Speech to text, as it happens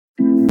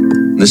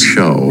This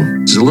show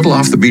is a little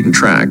off the beaten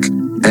track,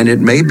 and it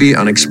may be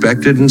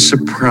unexpected and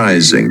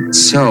surprising.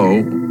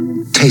 So,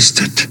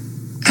 taste it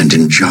and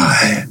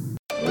enjoy.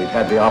 We've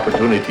had the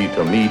opportunity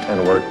to meet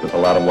and work with a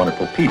lot of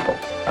wonderful people.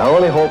 I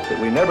only hope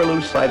that we never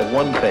lose sight of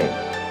one thing,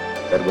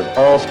 that it was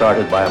all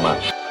started by a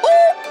mouse.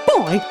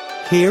 Oh, boy,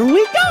 here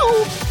we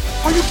go.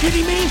 Are you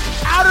kidding me?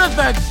 Out of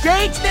the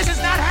gates? This is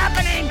not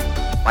happening.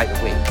 By the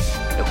way,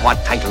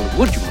 what title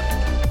would you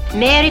like?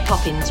 Mary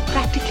Poppins,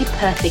 practically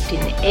perfect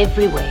in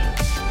every way.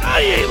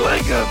 I ate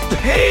like a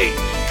pig.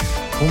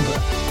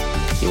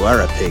 Pumbaa, you are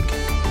a pig.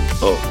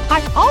 Oh.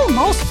 I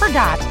almost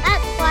forgot.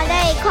 That's why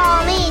they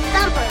call me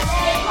Thumper.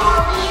 They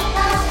call me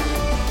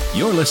Thumper.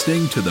 You're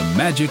listening to the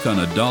Magic on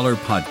a Dollar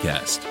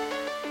podcast.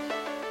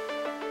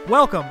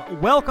 Welcome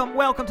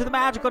to the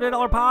Magic on a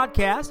Dollar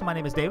podcast. My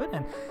name is David,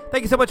 and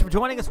thank you so much for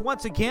joining us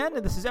once again.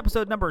 And this is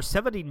episode number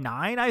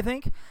 79, I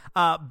think.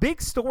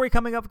 Big story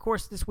coming up, of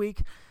course, this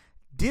week.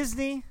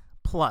 Disney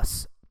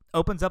Plus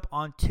opens up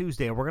on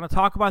Tuesday. We're going to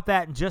talk about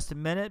that in just a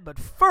minute, but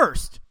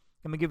first,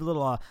 I'm going to give you a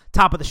little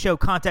top of the show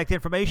contact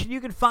information. You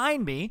can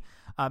find me,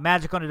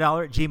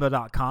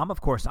 magiconadollar@gmail.com.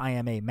 Of course, I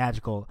am a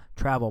magical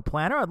travel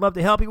planner. I'd love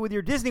to help you with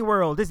your Disney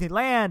World,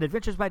 Disneyland,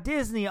 Adventures by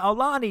Disney,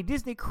 Aulani,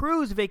 Disney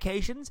Cruise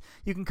vacations.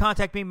 You can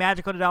contact me,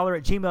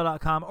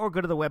 magiconadollar@gmail.com, or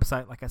go to the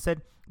website, like I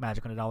said,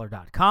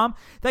 magiconadollar.com.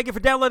 Thank you for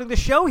downloading the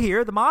show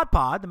here, the Mod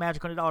Pod, the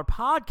Magic on a Dollar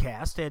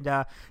podcast,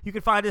 and you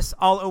can find us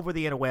all over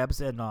the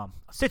interwebs and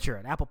Stitcher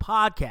and Apple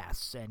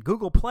Podcasts and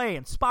Google Play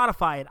and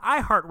Spotify and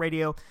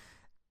iHeartRadio.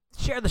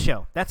 Share the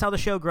show. That's how the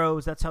show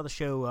grows. That's how the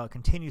show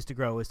continues to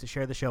grow, is to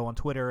share the show on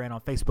Twitter and on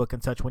Facebook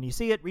and such. When you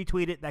see it,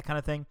 retweet it, that kind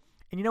of thing.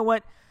 And you know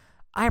what?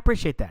 I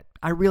appreciate that.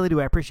 I really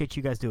do. I appreciate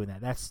you guys doing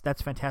that.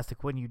 That's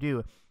fantastic when you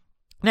do.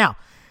 Now,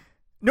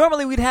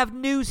 normally we'd have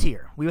news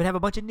here. We would have a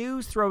bunch of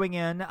news throwing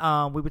in.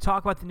 We would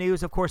talk about the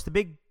news. Of course,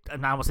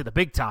 I won't say the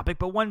big topic,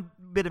 but one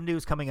bit of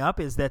news coming up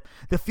is that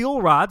the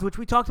fuel rods, which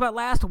we talked about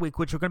last week,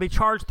 which are going to be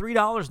charged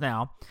 $3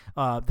 now.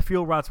 The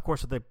fuel rods, of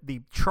course, are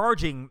the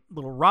charging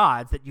little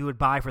rods that you would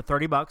buy for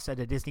 $30 at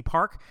a Disney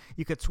park.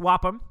 You could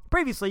swap them.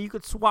 Previously, you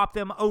could swap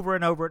them over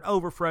and over and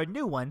over for a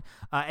new one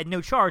at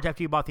no charge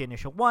after you bought the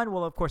initial one.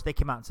 Well, of course, they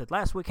came out and said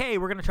last week, hey,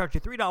 we're going to charge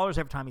you $3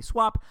 every time you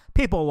swap.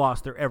 People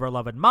lost their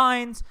ever-loving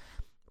minds.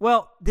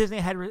 Well, Disney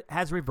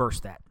has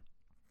reversed that,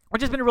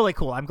 which has been really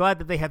cool. I'm glad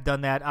that they have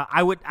done that.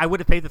 I would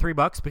have paid the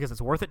 $3 because it's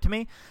worth it to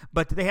me,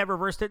 but they have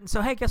reversed it. And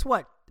so, hey, guess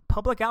what?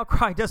 Public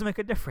outcry does make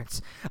a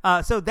difference.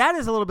 So that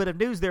is a little bit of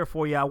news there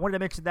for you. I wanted to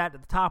mention that at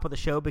the top of the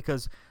show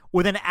because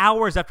within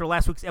hours after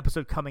last week's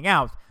episode coming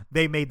out,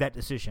 they made that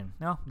decision.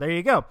 Well, there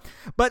you go.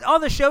 But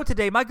on the show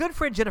today, my good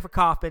friend Jenn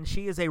Kaufman,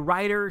 she is a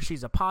writer,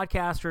 she's a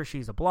podcaster,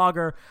 she's a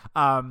blogger,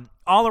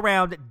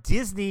 all-around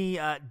Disney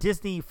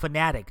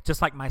fanatic,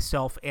 just like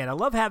myself, and I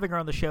love having her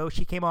on the show.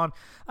 She came on,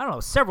 I don't know,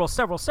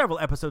 several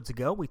episodes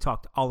ago. We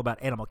talked all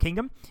about Animal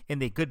Kingdom in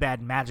the Good, Bad,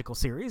 and Magical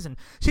series, and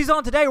she's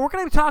on today. We're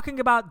going to be talking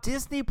about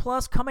Disney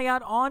Plus coming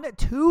out on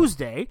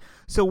Tuesday,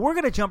 so we're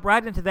going to jump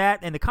right into that,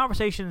 and the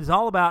conversation is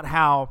all about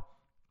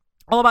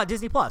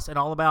Disney Plus and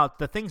all about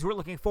the things we're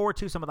looking forward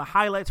to, some of the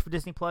highlights for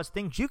Disney Plus,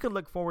 things you can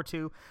look forward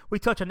to. We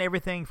touch on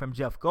everything from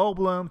Jeff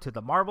Goldblum to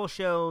the Marvel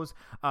shows,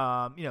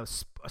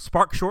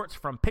 Spark Shorts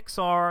from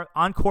Pixar,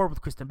 Encore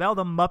with Kristen Bell,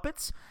 the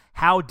Muppets,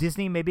 how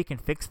Disney maybe can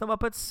fix the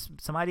Muppets,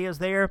 some ideas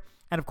there,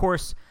 and of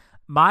course,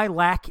 my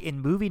lack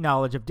in movie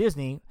knowledge of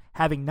Disney,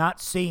 having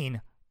not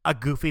seen a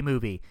Goofy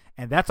movie.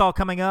 And that's all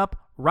coming up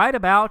right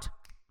about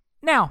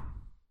now.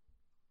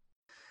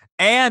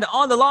 And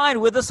on the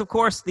line with us, of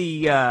course,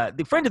 the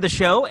friend of the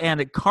show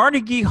and a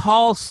Carnegie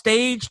Hall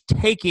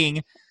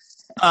stage-taking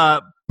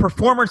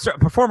performer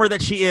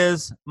that she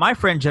is, my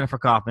friend Jennifer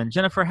Kaufman.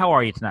 Jennifer, how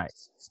are you tonight?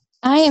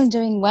 I am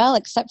doing well,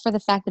 except for the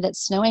fact that it's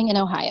snowing in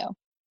Ohio.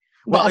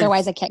 But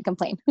otherwise, I can't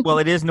complain. Well,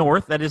 it is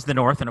north. That is the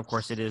north. And, of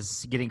course, it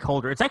is getting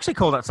colder. It's actually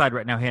cold outside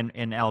right now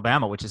in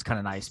Alabama, which is kind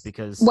of nice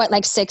because... What,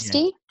 like 60?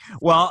 You know,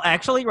 well,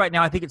 actually, right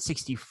now, I think it's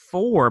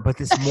 64. But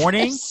this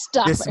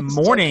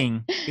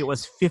morning, it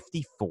was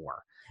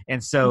 54.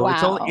 And so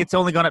it's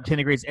only gone up 10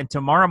 degrees. And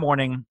tomorrow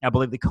morning, I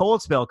believe the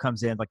cold spell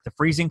comes in, like the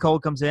freezing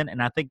cold comes in.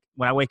 And I think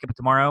when I wake up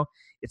tomorrow,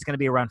 it's going to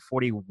be around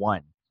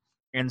 41.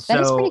 And so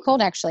that is pretty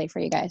cold, actually, for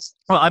you guys.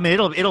 Well, I mean,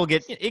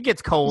 it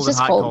gets cold and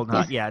hot, cold and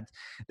hot. Yeah,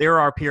 there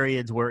are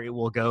periods where it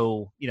will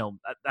go. You know,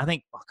 I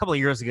think a couple of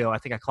years ago, I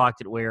think I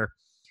clocked it where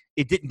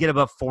it didn't get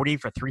above 40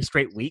 for 3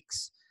 straight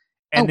weeks.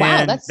 And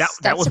then that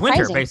was surprising.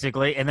 Winter,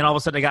 basically. And then all of a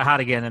sudden it got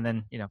hot again. And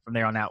then, from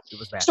there on out, it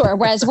was bad. Sure.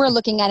 Whereas we're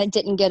looking at it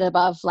didn't get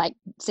above like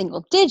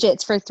single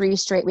digits for 3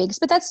 straight weeks.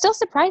 But that still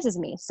surprises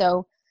me.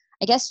 So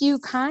I guess you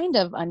kind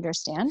of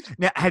understand.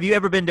 Now, have you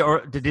ever been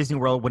to Disney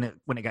World when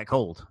it got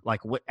cold? Like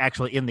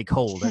actually in the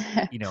cold,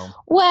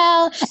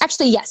 Well,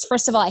 actually, yes.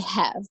 First of all, I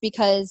have,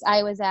 because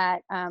I was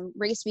at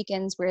race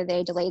weekends where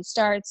they delayed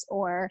starts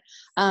or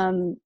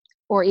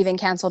even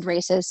canceled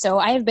races. So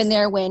I have been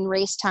there when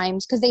race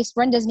times, because they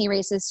run Disney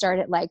races start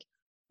at like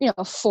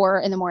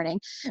 4 in the morning.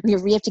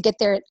 We have to get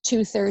there at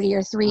 2:30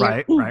 or 3.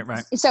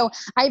 Right. So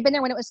I've been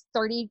there when it was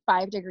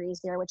 35 degrees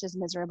there, which is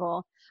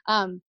miserable.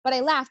 But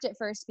I laughed at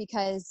first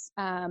because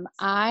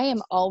I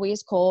am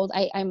always cold.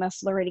 I'm a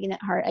Floridian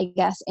at heart, I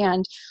guess.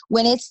 And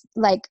when it's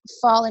like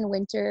fall and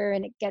winter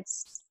and it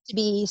gets to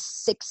be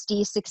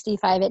 60,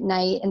 65 at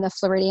night and the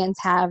Floridians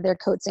have their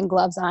coats and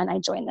gloves on, I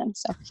join them.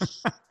 So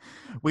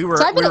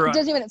I've been at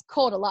Disney when it's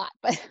cold a lot,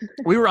 but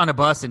we were on a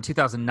bus in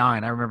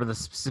 2009. I remember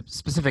this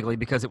specifically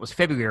because it was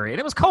February and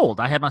it was cold.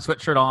 I had my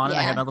sweatshirt on and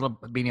I had my little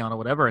beanie on or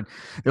whatever. And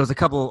there was a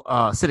couple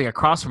sitting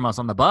across from us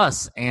on the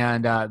bus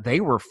and they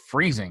were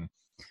freezing.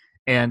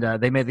 And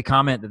they made the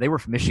comment that they were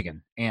from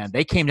Michigan and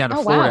they came down to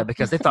Florida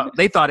because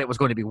they thought it was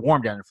going to be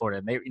warm down in Florida.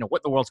 And they, what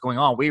in the world's going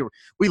on?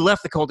 We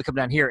left the cold to come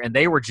down here, and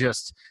they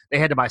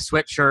had to buy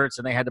sweatshirts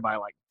and they had to buy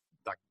like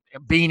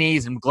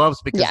beanies and gloves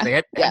because they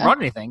hadn't brought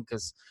anything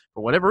because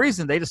for whatever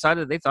reason they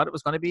decided they thought it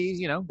was going to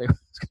be it was going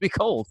to be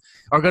cold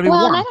or going to be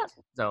warm.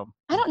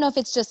 I don't know if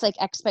it's just like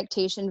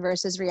expectation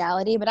versus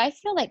reality, but I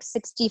feel like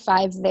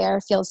 65 there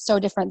feels so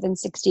different than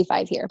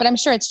 65 here. But I'm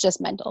sure it's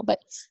just mental. But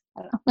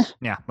I don't know.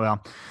 Yeah,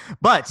 well,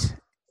 but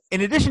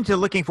in addition to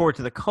looking forward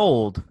to the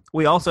cold,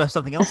 we also have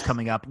something else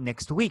coming up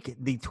next week.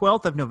 The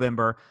 12th of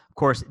November, of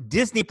course,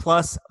 Disney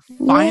Plus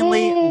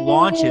finally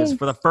launches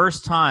for the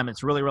first time.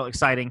 It's really, really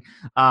exciting.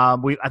 I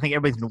think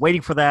everybody's been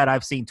waiting for that.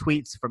 I've seen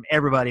tweets from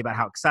everybody about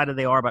how excited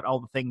they are about all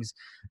the things,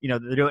 that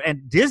they're doing.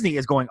 And Disney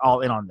is going all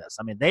in on this.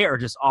 I mean, they are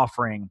just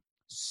offering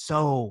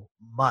so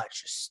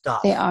much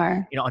stuff. They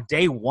are. On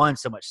day one,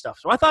 so much stuff.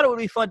 So I thought it would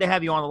be fun to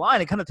have you on the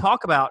line and kind of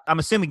talk about, I'm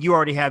assuming you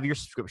already have your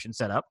subscription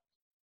set up.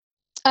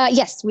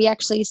 Yes, we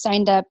actually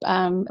signed up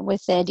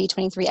with the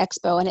D23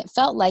 Expo, and it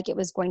felt like it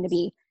was going to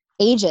be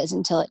ages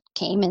until it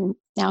came, and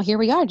now here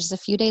we are, just a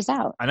few days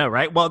out. I know,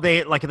 right? Well,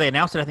 they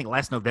announced it, I think,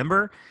 last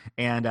November,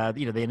 and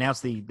they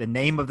announced the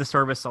name of the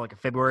service like in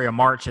February or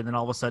March, and then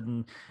all of a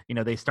sudden,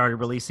 they started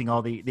releasing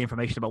all the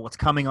information about what's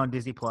coming on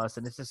Disney Plus,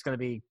 and it's just going to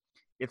be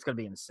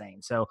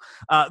insane. So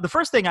the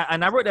first thing,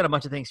 I wrote down a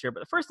bunch of things here, but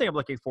the first thing I'm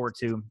looking forward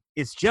to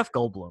is Jeff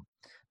Goldblum.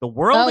 The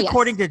World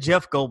According to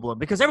Jeff Goldblum,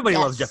 because everybody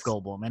loves Jeff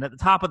Goldblum. And at the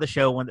top of the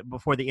show,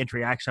 before the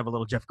entry, I actually have a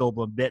little Jeff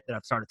Goldblum bit that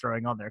I've started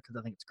throwing on there because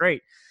I think it's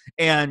great.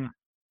 And,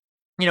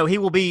 he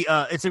will be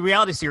it's a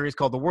reality series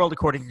called The World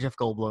According to Jeff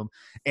Goldblum.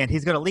 And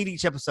he's going to lead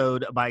each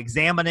episode by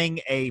examining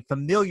a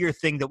familiar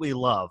thing that we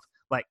love,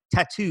 like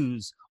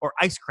tattoos or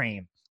ice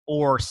cream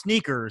or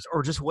sneakers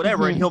or just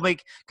whatever. And he'll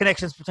make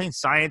connections between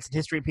science and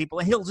history people.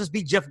 And he'll just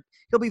be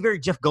he'll be very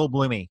Jeff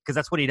Goldblum-y because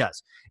that's what he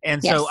does.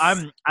 And so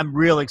I'm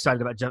really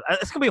excited about Jeff.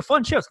 It's going to be a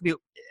fun show. It's going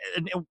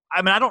to be,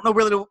 I don't know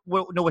really know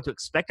what to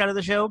expect out of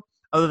the show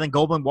other than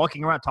Goldblum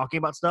walking around talking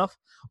about stuff,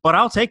 but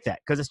I'll take that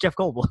because it's Jeff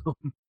Goldblum.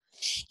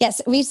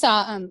 Yes, we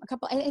saw a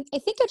couple. I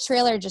think a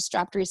trailer just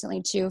dropped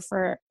recently too.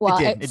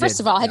 First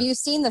of all, have you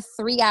seen the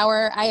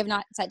 3-hour? I have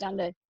not sat down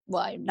to.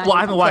 I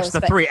haven't watched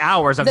the 3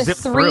 hours. I've zipped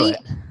through it.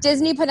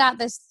 Disney put out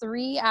this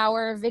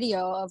 3-hour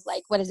video of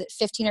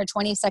 15 or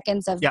 20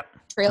 seconds of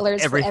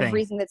trailers for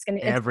everything that's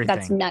going to.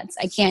 That's nuts.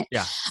 I can't.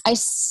 Yeah. I've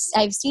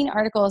seen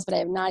articles, but I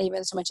have not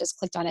even so much as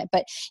clicked on it.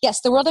 But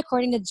yes, The World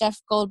According to Jeff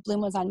Goldblum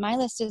was on my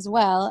list as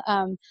well.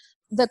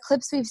 The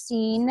clips we've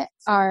seen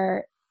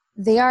are.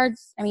 I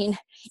mean,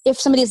 if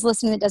somebody's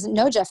listening that doesn't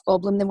know Jeff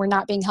Goldblum, then we're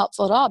not being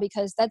helpful at all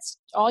because that's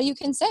all you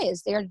can say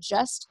is they're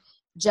just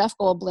Jeff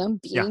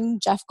Goldblum being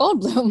Jeff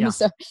Goldblum. Yeah.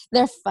 So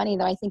they're funny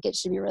though. I think it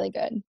should be really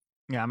good.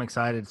 Yeah, I'm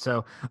excited.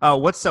 So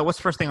what's the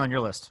first thing on your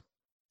list?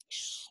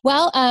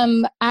 Well,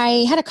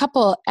 I had a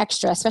couple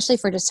extra, especially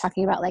for just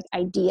talking about like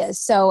ideas.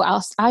 So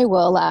I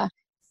will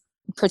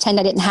pretend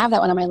I didn't have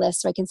that one on my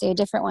list so I can say a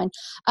different one.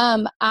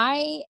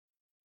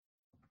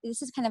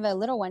 This is kind of a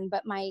little one,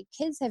 but my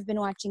kids have been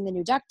watching the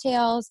new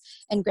DuckTales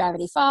and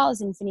Gravity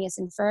Falls and Phineas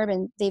and Ferb,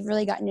 and they've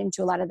really gotten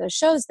into a lot of those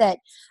shows that,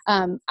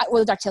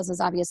 DuckTales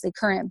is obviously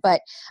current,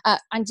 but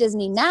on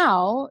Disney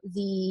Now,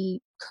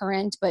 the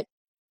current but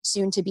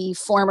soon to be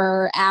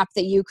former app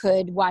that you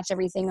could watch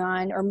everything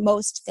on, or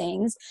most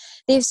things,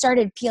 they've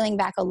started peeling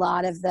back a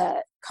lot of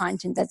the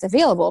content that's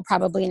available,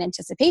 probably in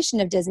anticipation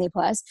of Disney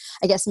Plus.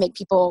 I guess make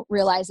people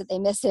realize that they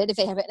miss it if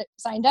they haven't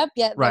signed up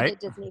yet. Right.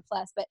 Disney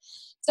Plus, but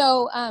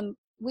so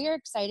we're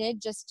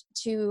excited just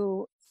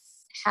to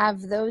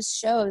have those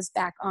shows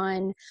back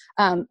on,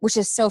 which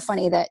is so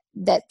funny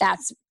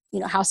that's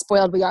how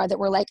spoiled we are that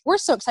we're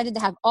so excited to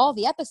have all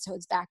the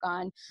episodes back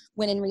on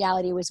when in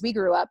reality as we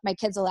grew up, my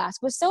kids will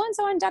ask, was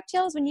so-and-so on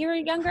DuckTales when you were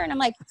younger? And I'm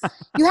like,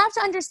 you have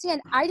to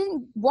understand, I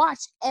didn't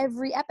watch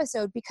every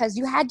episode because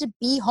you had to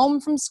be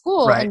home from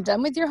school and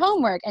done with your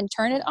homework and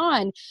turn it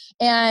on.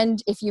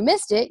 And if you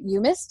missed it,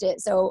 you missed it.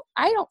 So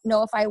I don't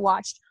know if I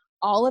watched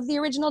all of the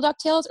original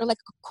DuckTales or like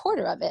a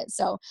quarter of it.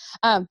 So,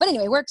 but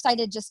anyway, we're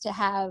excited just to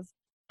have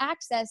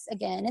access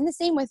again, and the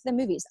same with the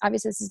movies.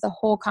 Obviously, this is the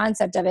whole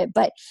concept of it,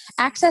 but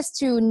access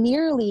to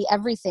nearly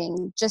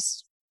everything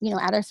just,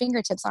 at our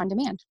fingertips on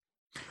demand.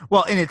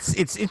 Well, and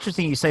it's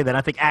interesting you say that.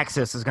 I think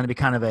access is going to be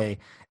kind of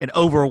an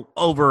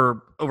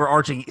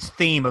overarching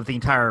theme of the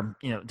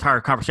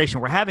entire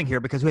conversation we're having here,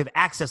 because we have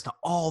access to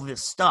all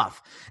this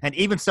stuff, and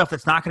even stuff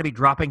that's not going to be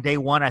dropping day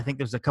one. I think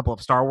there's a couple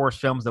of Star Wars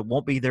films that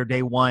won't be there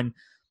day one.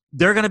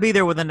 They're going to be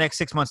there within the next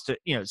 6 months to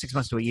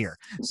a year.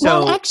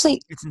 So well,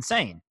 actually, it's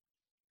insane.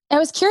 I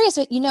was curious,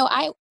 but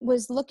I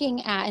was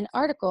looking at an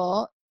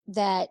article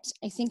that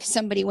I think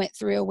somebody went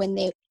through when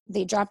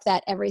they dropped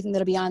that everything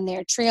that'll be on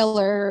their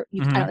trailer.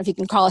 I don't know if you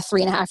can call a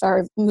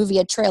 3.5-hour movie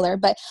a trailer,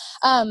 but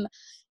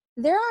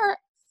there are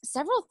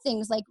several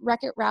things like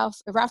Wreck-It Ralph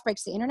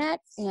Breaks the Internet,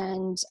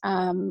 and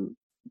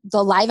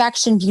the live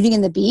action Beauty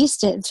and the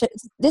Beast.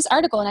 This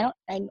article, and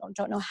I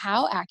don't know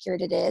how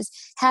accurate it is,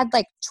 had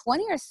like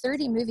 20 or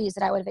 30 movies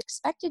that I would have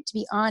expected to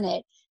be on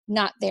it,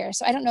 not there.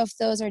 So I don't know if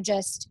those are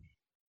just,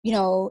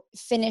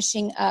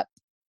 finishing up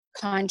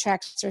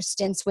contracts or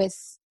stints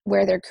with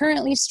where they're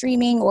currently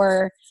streaming,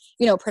 or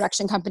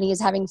production companies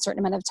having a certain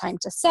amount of time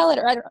to sell it,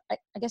 or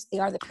I guess they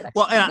are the production.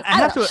 Well,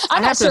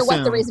 I'm not sure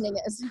what the reasoning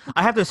is.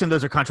 I have to assume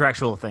those are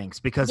contractual things,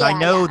 because I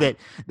know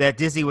that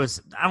Disney was,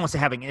 I don't want to say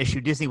having an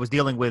issue, Disney was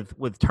dealing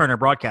with Turner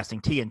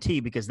Broadcasting,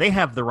 TNT, because they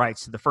have the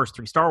rights to the first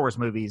 3 Star Wars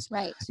movies,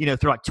 right,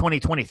 through like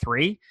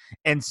 2023.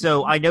 And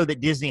so I know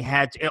that Disney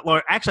had to,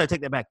 or actually I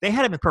take that back, they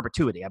had them in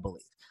perpetuity, I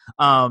believe,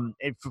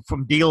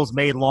 from deals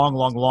made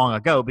long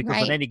ago,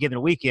 because on any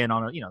given weekend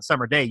on a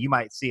summer day, you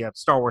might see a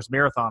Star Wars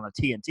marathon on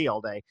TNT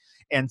all day.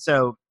 And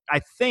so I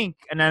think,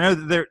 and I know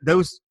that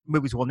those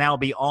movies will now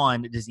be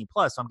on Disney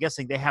Plus. So I'm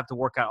guessing they have to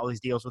work out all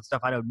these deals with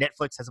stuff. I know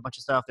Netflix has a bunch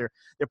of stuff. They're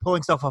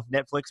pulling stuff off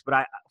Netflix, but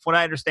from what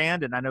I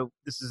understand, and I know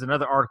this is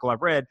another article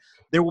I've read,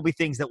 there will be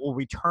things that will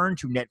return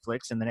to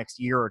Netflix in the next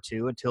year or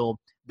two until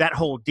that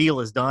whole deal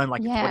is done,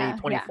 like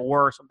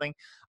 2024 or something.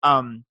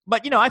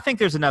 But I think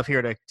there's enough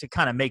here to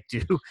kind of make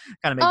do.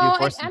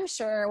 I'm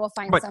sure we'll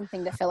find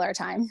something to fill our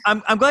time.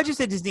 I'm glad you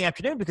said Disney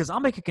Afternoon, because I'll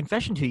make a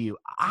confession to you.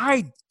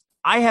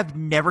 I have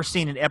never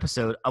seen an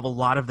episode of a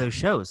lot of those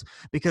shows,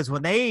 because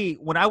when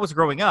I was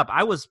growing up,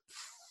 I was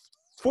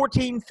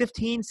 14,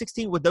 15,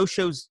 16 when those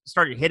shows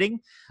started hitting.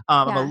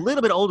 I'm a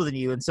little bit older than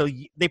you, and so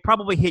they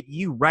probably hit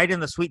you right in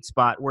the sweet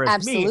spot,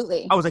 whereas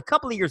me, I was a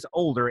couple of years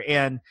older,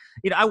 and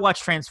I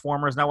watched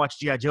Transformers and I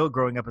watched G.I. Joe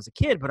growing up as a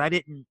kid, but I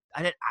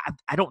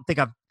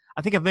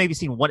think I've maybe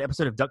seen one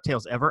episode of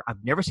DuckTales ever.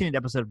 I've never seen an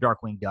episode of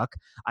Darkwing Duck.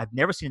 I've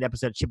never seen an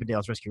episode of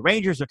Chippendales Rescue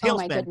Rangers or Tailspin. Oh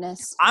my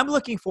goodness! I'm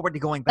looking forward to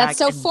going back. That's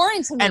so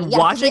foreign to me. And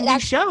watching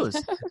these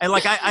shows. And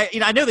like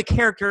I know the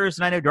characters,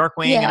 and I know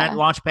Darkwing and I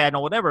Launchpad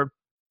and whatever.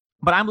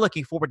 But I'm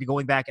looking forward to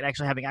going back and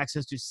actually having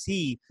access to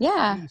see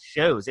these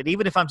shows. And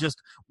even if I'm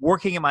just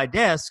working at my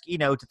desk,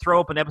 to throw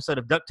up an episode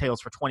of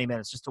DuckTales for 20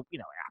 minutes, just to,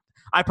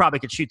 I probably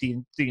could shoot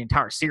the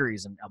entire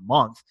series in a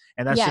month,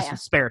 and that's just in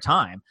spare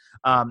time.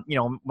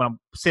 When I'm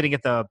sitting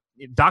at the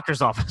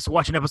doctor's office,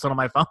 watch an episode on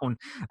my phone,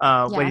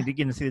 waiting to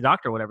get in to see the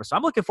doctor or whatever. So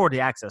I'm looking forward to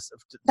access to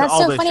that's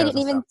all so those funny. I shows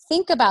didn't even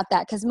think about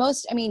that, because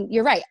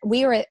you're right.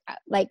 We were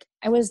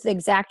I was the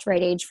exact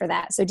right age for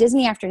that. So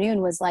Disney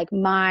Afternoon was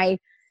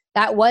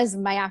that was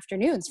my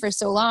afternoons for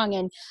so long.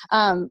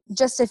 And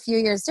just a few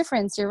years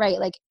difference, you're right.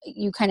 Like,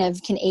 you kind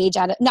of can age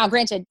out of, now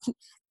granted,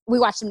 we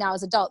watch them now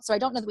as adults, so I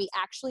don't know that we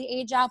actually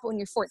age out, but when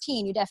you're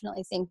 14, you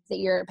definitely think that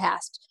you're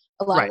past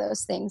a lot of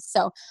those things.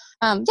 So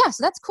so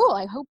that's cool.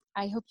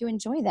 I hope you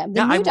enjoy them.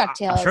 The new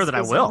DuckTales, I'm sure that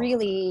I will.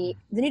 The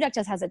new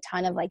DuckTales has a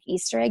ton of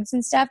Easter eggs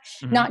and stuff,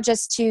 not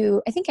just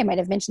to, I think I might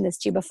have mentioned this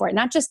to you before,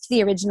 not just to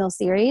the original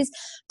series,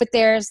 but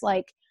there's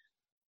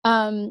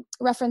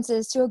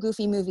references to a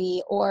Goofy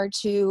movie, or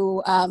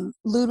to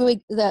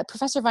Ludwig, the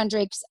Professor Von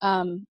Drake's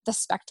The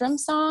Spectrum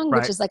song,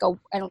 which is I don't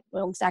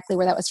know exactly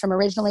where that was from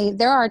originally.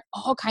 There are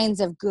all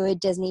kinds of good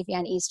Disney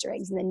fan Easter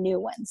eggs in the new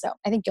one, so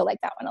I think you'll like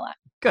that one a lot.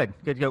 Good.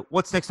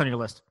 What's next on your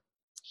list?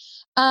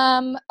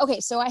 Okay,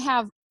 so I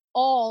have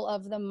all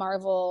of the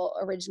Marvel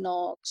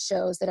original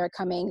shows that are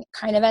coming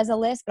kind of as a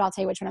list, but I'll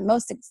tell you which one I'm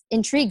most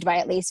intrigued by,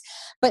 at least.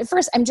 But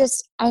first,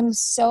 I'm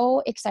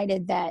so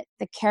excited that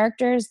the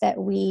characters that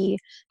we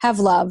have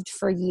loved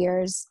for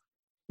years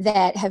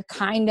that have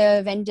kind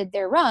of ended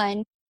their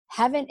run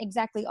haven't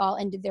exactly all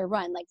ended their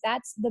run.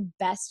 That's the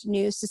best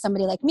news to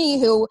somebody like me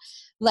who,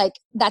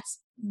 that's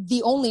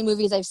the only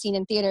movies I've seen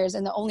in theaters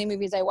and the only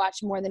movies I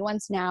watch more than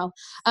once now.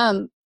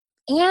 And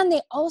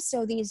they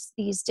also,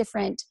 these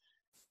different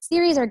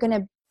series are going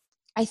to,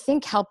 I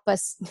think, help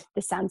us,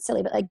 this sounds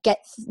silly, but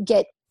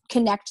get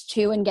connect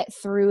to and get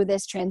through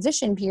this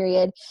transition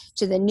period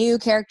to the new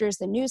characters,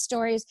 the new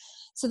stories.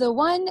 So the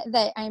one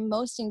that I'm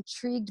most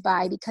intrigued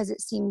by, because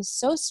it seems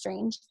so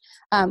strange,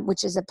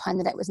 which is a pun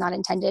that was not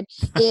intended,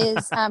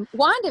 is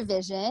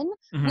WandaVision,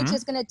 which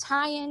is going to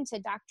tie into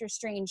Doctor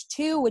Strange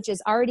 2, which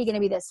is already going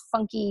to be this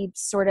funky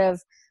sort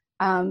of,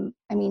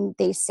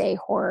 they say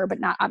horror, but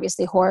not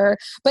obviously horror,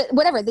 but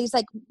whatever. These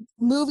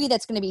movie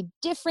that's going to be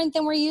different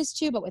than we're used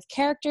to, but with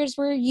characters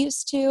we're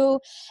used to.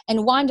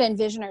 And Wanda and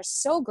Vision are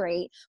so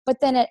great. But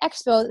then at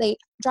Expo, they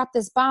dropped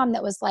this bomb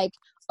that was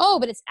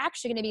but it's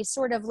actually going to be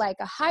sort of like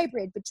a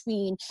hybrid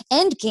between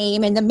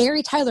Endgame and the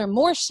Mary Tyler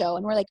Moore Show.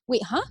 And we're like,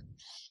 wait, huh?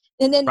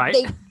 And then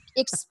they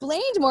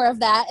explained more of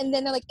that. And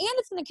then they're like, and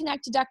it's going to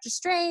connect to Doctor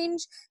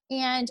Strange.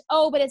 And,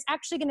 but it's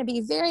actually going to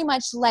be very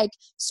much like,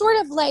 sort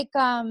of like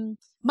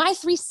My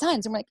Three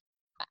Sons. I'm like,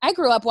 I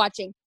grew up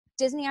watching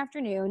Disney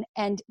Afternoon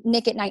and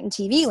Nick at Night in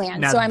TV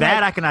Land. Now so I'm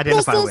that like, I can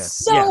identify with. This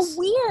is so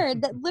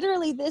weird that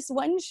literally this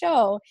one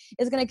show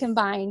is going to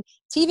combine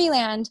TV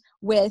Land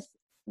with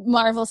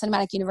Marvel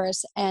Cinematic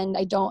Universe, and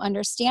I don't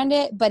understand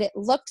it, but it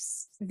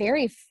looks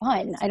very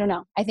fun. I don't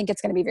know. I think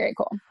it's going to be very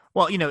cool.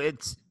 Well,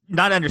 it's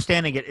not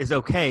understanding it is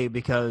okay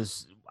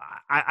because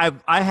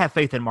I have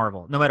faith in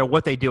Marvel. No matter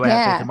what they do, I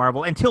have faith in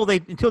Marvel until they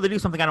do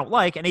something I don't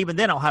like, and even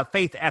then I'll have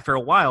faith after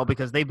a while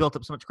because they built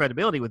up so much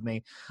credibility with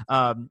me,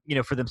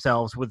 for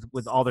themselves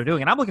with all they're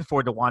doing. And I'm looking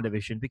forward to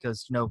WandaVision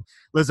because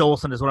Liz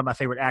Olsen is one of my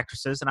favorite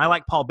actresses, and I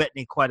like Paul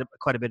Bettany quite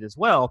a bit as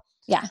well.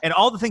 Yeah. And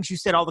all the things you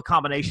said, all the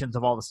combinations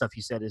of all the stuff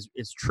you said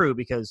is true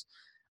because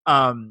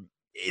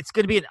it's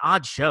going to be an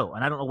odd show,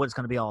 and I don't know what it's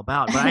going to be all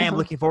about. But I am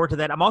looking forward to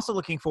that. I'm also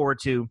looking forward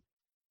to.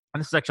 And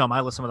this is actually on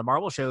my list. Some of the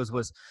Marvel shows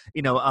was,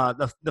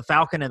 the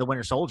Falcon and the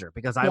Winter Soldier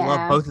because I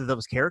love both of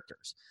those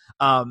characters.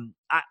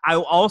 I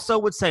also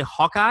would say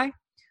Hawkeye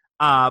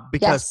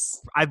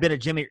because I've been a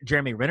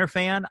Jeremy Renner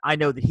fan. I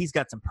know that he's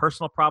got some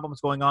personal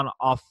problems going on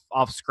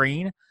off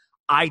screen.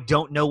 I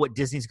don't know what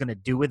Disney's going to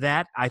do with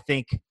that. I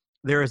think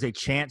there is a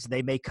chance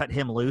they may cut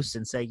him loose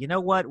and say, you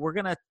know what, we're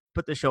going to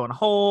put the show on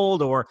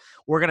hold, or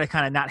we're going to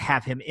kind of not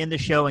have him in the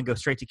show and go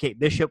straight to Kate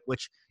Bishop,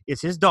 which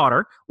is his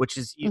daughter, which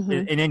is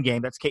an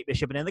Endgame. That's Kate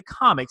Bishop. And in the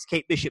comics,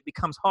 Kate Bishop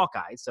becomes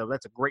Hawkeye. So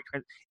that's a great,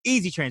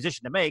 easy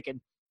transition to make. And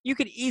you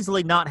could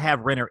easily not have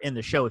Renner in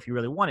the show if you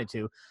really wanted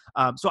to.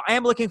 So I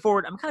am looking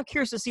forward. I'm kind of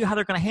curious to see how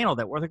they're going to handle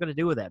that, what they're going to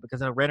do with that,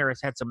 because I know Renner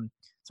has had some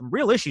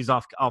real issues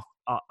off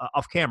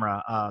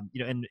camera,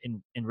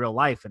 in real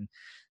life. And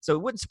so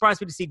it wouldn't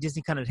surprise me to see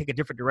Disney kind of take a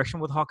different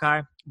direction with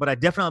Hawkeye, but I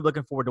definitely am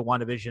looking forward to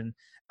WandaVision,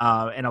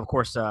 and of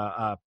course,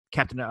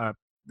 Captain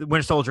the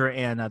Winter Soldier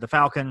and the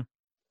Falcon.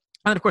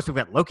 And of course, we've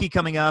got Loki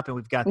coming up, and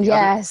we've got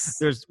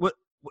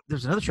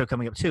there's another show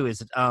coming up too. Is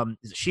it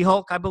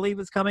She-Hulk? I believe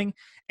is coming,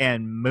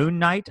 and Moon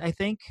Knight. I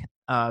think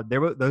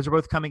those are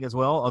both coming as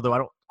well. Although I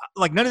don't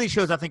like none of these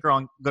shows. I think are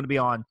going to be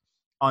on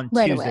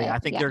right Tuesday. I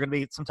think they're going to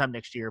be sometime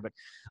next year. But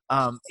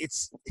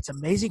it's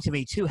amazing to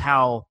me too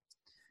how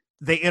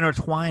they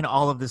intertwine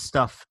all of this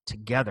stuff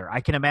together.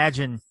 I can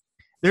imagine.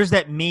 There's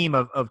that meme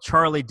of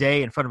Charlie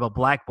Day in front of a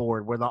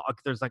blackboard where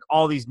there's like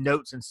all these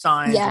notes and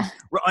signs. Yeah.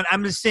 And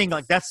I'm just saying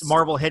like that's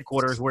Marvel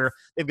headquarters where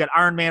they've got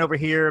Iron Man over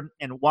here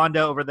and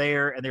Wanda over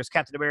there and there's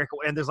Captain America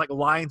and there's like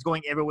lines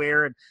going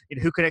everywhere and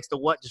who connects to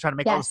what to try to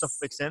make all this stuff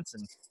make sense.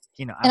 And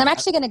I'm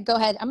actually going to go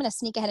ahead. I'm going to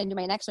sneak ahead into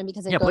my next one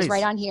because it goes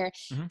right on here.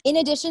 Mm-hmm. In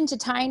addition to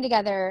tying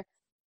together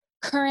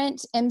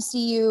current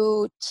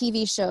MCU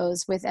TV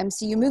shows with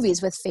MCU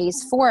movies, with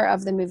phase 4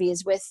 of the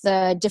movies, with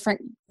the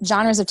different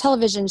genres of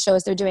television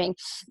shows they're doing.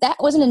 That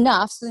wasn't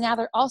enough. So now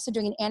they're also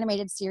doing an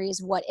animated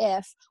series, What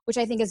If, which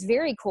I think is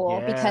very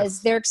cool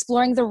because they're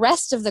exploring the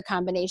rest of the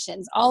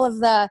combinations. All of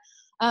the,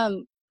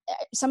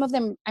 some of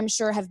them I'm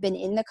sure have been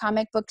in the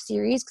comic book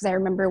series because I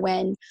remember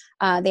when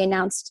they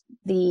announced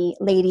the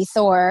Lady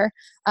Thor,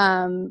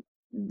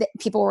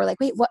 people were like,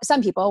 wait, what?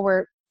 Some people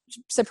were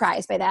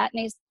surprised by that,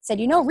 and they said,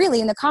 really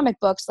in the comic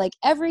books, like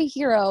every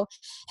hero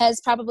has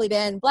probably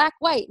been black,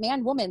 white,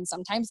 man, woman,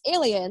 sometimes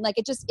alien, like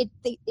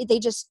they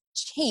just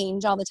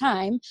change all the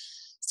time.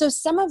 So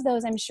some of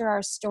those I'm sure are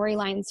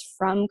storylines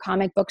from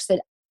comic books that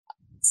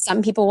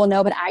some people will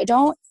know but I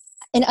don't,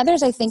 and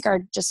others I think are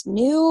just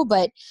new,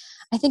 but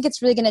I think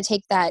it's really going to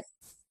take that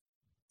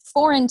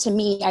foreign to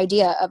me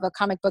idea of a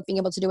comic book being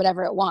able to do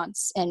whatever it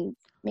wants and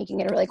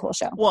making it a really cool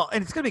show. Well,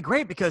 and it's going to be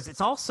great because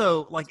it's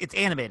also like it's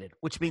animated,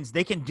 which means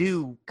they can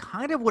do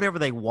kind of whatever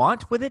they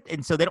want with it,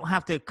 and so they don't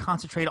have to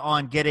concentrate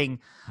on getting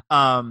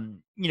all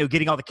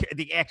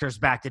the actors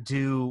back to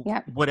do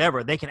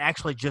whatever. They can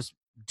actually just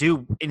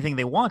do anything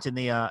they want in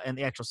the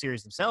actual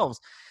series themselves.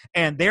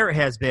 And there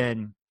has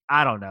been,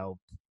 I don't know,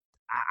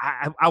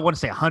 I want to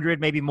say 100,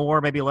 maybe more,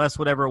 maybe less,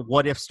 whatever.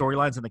 What if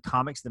storylines in the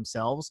comics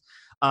themselves,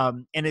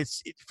 and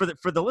it's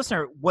for the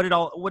listener. What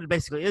it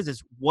basically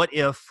is what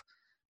if.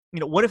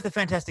 What if the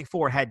Fantastic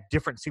Four had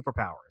different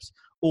superpowers?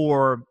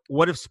 Or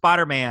what if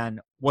Spider-Man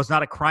was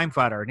not a crime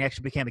fighter and he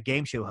actually became a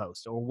game show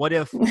host? Or what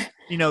if,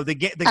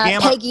 the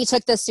Gamma... Peggy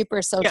took the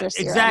super soldier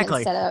serum exactly.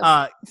 instead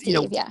of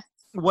Steve,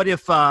 What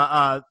if,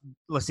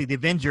 let's see, the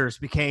Avengers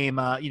became,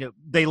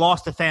 they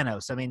lost to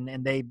Thanos. I mean,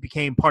 and they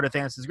became part of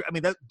Thanos'... I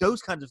mean,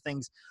 those kinds of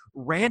things,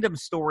 random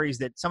stories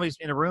that somebody's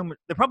in a room,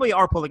 they probably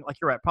are pulling, like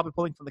you're right, probably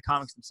pulling from the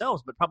comics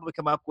themselves, but probably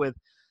come up with,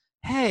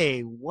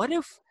 hey, what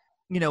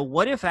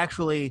if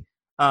actually...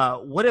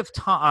 what if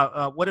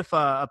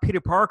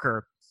Peter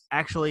Parker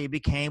actually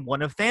became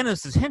one of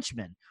Thanos'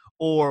 henchmen?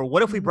 Or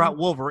what if we brought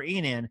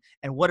Wolverine in,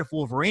 and what if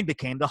Wolverine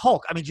became the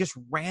Hulk? I mean, just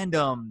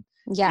random,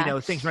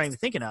 things we're not even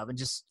thinking of, and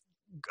just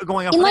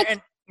going up. And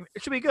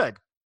it should be good.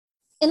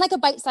 In like a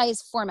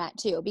bite-sized format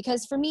too,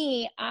 because for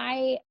me,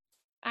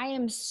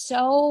 I'm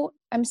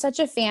such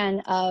a fan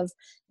of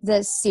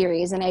this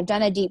series, and I've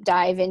done a deep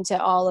dive into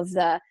all of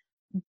the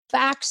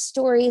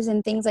backstories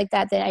and things like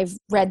that, I've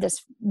read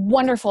this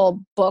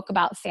wonderful book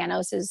about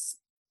Thanos's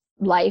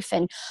life.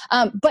 And,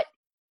 but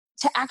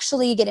to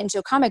actually get into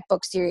a comic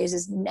book series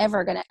is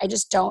never gonna, I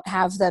just don't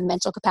have the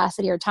mental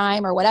capacity or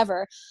time or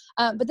whatever.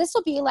 But this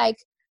will be like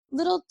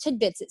little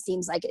tidbits. It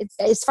seems like it's,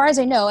 as far as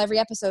I know, every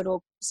episode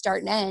will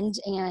start and end.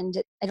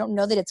 And I don't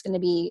know that it's going to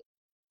be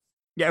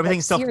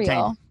everything's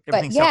self-contained.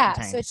 But yeah,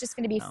 so it's just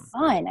going to be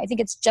fun. I think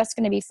it's just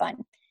going to be fun.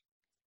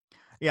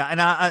 Yeah.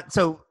 And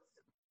so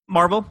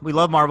Marvel, we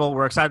love Marvel.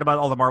 We're excited about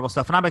all the Marvel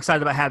stuff, and I'm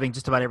excited about having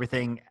just about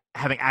everything,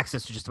 having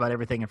access to just about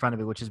everything in front of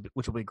me,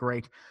 which will be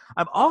great.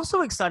 I'm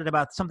also excited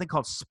about something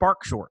called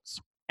Spark Shorts,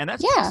 and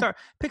that's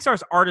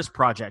Pixar's artist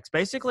projects.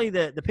 Basically,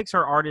 the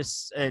Pixar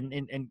artists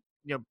and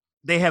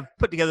they have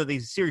put together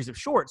these series of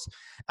shorts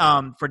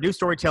for new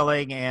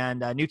storytelling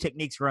and new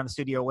techniques around the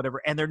studio or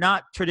whatever. And they're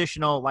not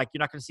traditional, like you're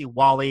not going to see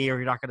WALL-E or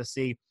you're not going to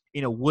see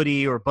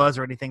Woody or Buzz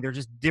or anything. They're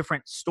just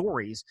different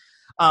stories.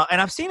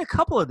 And I've seen a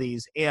couple of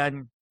these,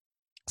 and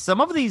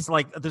some of these,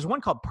 like there's one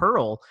called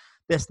Pearl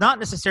that's not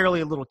necessarily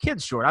a little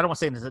kid's short. I don't want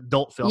to say it's an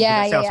adult film.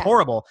 That sounds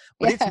horrible,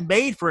 but it's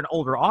made for an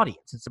older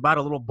audience. It's about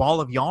a little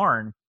ball of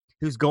yarn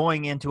who's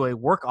going into a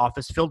work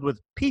office filled with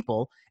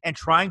people and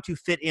trying to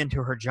fit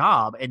into her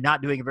job and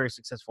not doing a very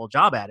successful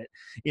job at it.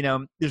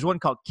 There's one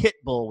called Kit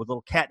Bull with a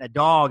little cat and a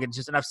dog. And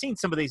I've seen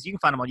some of these, you can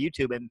find them on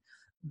YouTube, and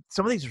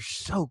some of these are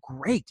so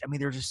great. I mean,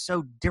 they're just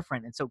so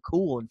different and so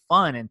cool and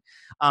fun.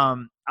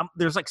 And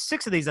there's like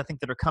 6 of these, I think,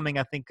 that are coming.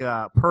 I think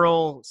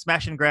Pearl,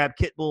 Smash and Grab,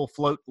 Kit Bull,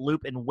 Float,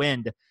 Loop, and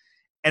Wind.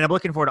 And I'm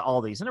looking forward to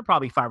all these. And they're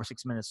probably 5 or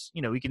 6 minutes.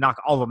 We can knock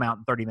all of them out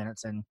in 30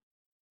 minutes. And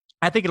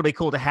I think it'll be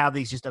cool to have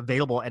these just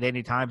available at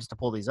any time just to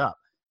pull these up.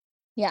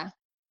 Yeah.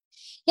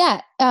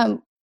 Yeah.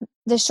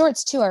 The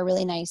shorts too are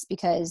really nice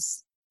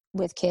because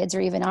with kids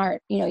or even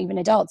even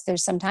adults,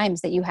 there's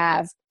sometimes that you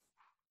have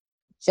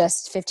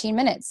just 15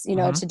 minutes,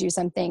 to do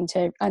something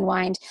to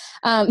unwind.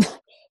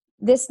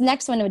 This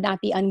next one would not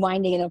be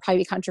unwinding, and it'll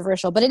probably be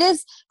controversial, but it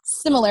is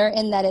similar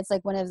in that it's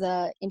like one of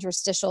the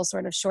interstitial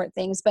sort of short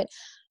things. But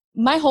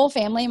my whole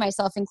family,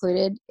 myself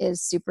included,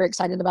 is super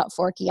excited about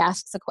Forky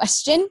Asks a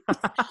Question,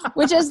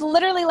 which is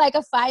literally like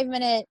a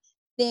 5-minute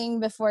thing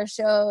before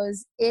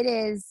shows. It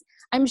is,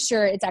 I'm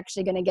sure it's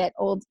actually going to get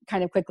old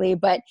kind of quickly,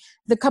 but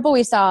the couple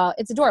we saw,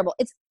 it's adorable.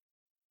 It's,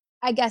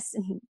 I guess,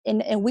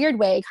 in a weird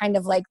way, kind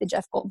of like the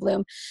Jeff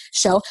Goldblum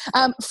show.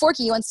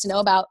 Forky wants to know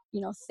about,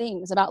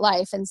 things about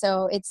life. And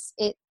so it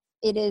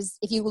is,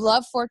 if you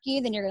love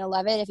Forky, then you're going to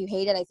love it. If you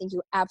hate it, I think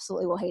you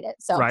absolutely will hate it.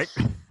 So, right.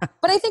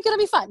 But I think it'll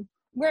be fun.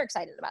 We're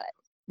excited about it.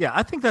 Yeah,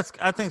 I think it's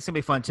going to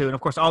be fun too. And of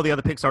course, all the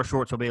other Pixar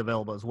shorts will be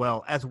available as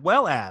well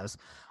as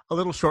a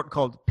little short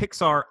called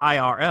Pixar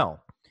IRL.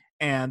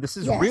 And this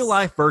is real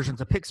life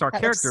versions of Pixar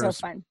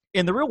characters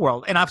in the real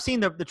world. And I've seen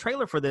the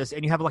trailer for this,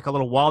 and you have like a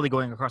little WALL-E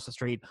going across the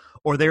street,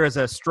 or there is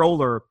a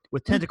stroller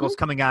with tentacles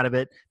coming out of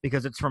it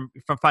because it's from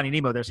Finding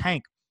Nemo. There's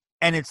Hank.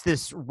 And it's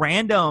this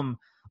random,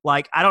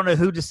 like, I don't know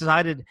who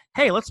decided,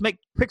 hey, let's make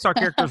Pixar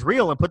characters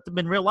real and put them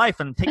in real life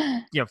and take,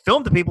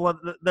 film the people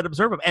that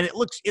observe them. And it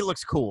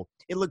looks cool.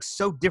 It looks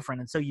so different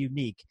and so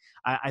unique.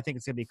 I think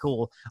it's going to be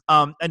cool.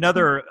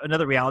 Another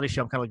reality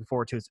show I'm kind of looking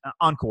forward to is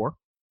Encore.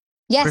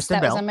 Yes, Kristen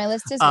that Bell. was on my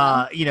list as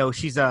well.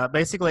 She's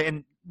basically,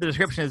 and the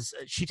description is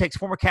she takes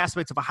former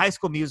castmates of a high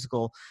school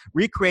musical,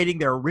 recreating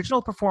their original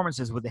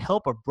performances with the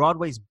help of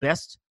Broadway's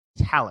best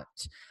talent.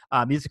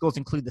 Musicals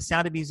include The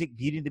Sound of Music,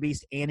 Beauty and the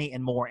Beast, Annie,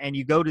 and more. And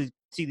you go to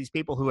see these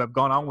people who have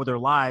gone on with their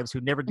lives,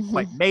 who never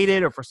quite made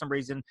it, or for some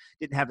reason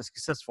didn't have a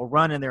successful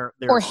run in their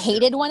or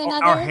hated one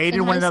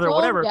another, or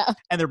whatever. Yeah.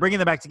 And they're bringing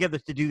them back together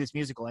to do this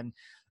musical, and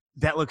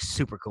that looks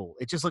super cool.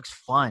 It just looks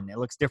fun. It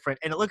looks different,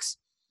 and it looks.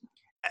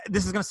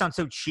 This is going to sound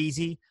so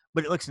cheesy,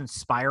 but it looks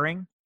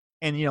inspiring.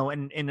 And,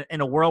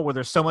 in a world where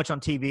there's so much on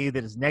TV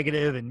that is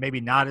negative and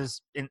maybe not as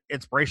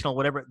inspirational,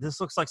 whatever,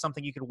 this looks like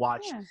something you could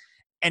watch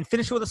and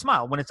finish with a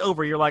smile. When it's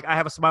over, you're like, I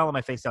have a smile on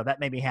my face now. That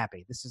made me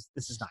happy. This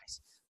is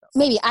nice.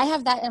 Maybe I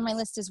have that on my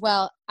list as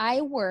well. I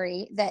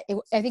worry that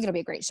I think it'll be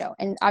a great show.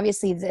 And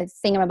obviously the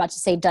thing I'm about to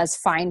say does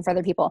fine for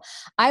other people.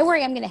 I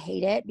worry I'm going to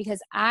hate it because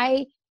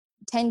I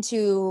tend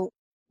to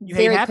You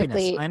very hate happiness.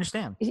 quickly. I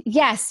understand.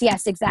 Yes,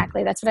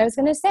 exactly. That's what I was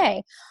going to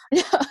say.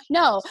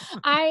 No,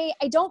 I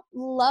don't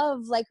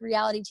love like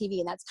reality TV,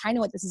 and that's kind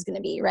of what this is going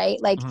to be,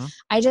 right? Like,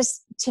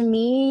 to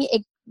me,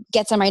 it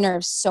gets on my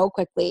nerves so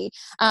quickly.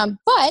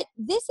 But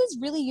this is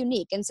really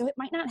unique, and so it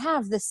might not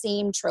have the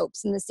same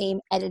tropes and the same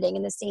editing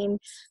and the same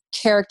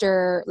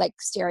character like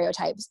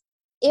stereotypes.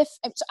 So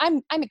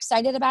I'm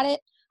excited about it.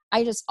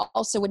 I just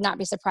also would not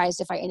be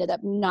surprised if I ended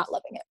up not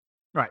loving it.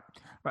 Right.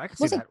 I can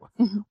see that.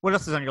 What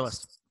else is on your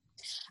list?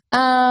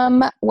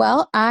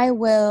 Well, I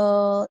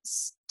will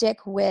stick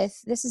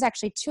with, this is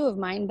actually 2 of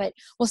mine, but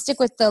we'll stick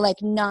with the like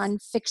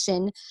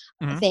nonfiction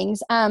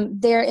things.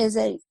 There is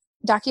a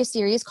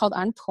docuseries called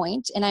On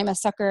Point, and I'm a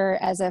sucker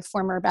as a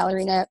former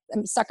ballerina.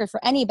 I'm a sucker for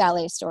any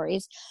ballet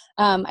stories.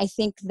 I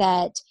think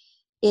that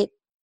it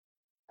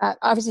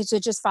obviously, so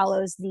it just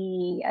follows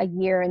a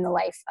year in the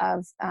life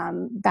of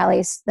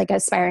ballet, like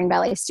aspiring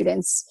ballet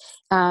students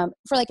for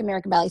like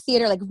American Ballet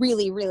Theater, like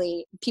really,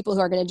 really people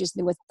who are going to do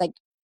something with like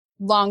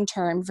long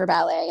term for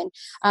ballet.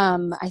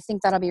 And I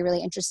think that'll be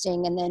really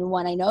interesting. And then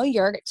one I know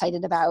you're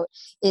excited about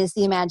is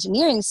the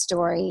Imagineering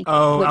story.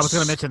 Oh, I was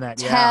going to mention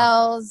that.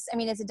 I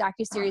mean, it's a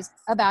docuseries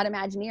about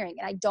Imagineering,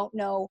 and I don't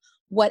know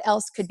what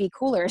else could be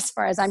cooler as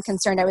far as I'm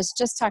concerned. I was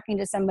just talking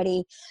to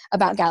somebody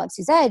about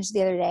Galaxy's Edge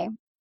the other day,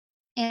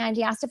 and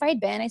he asked if I'd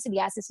been. I said,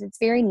 yes. I said, it's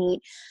very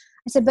neat.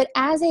 I said, but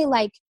as a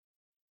like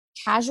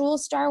casual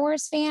Star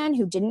Wars fan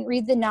who didn't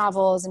read the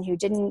novels and who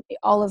didn't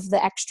all of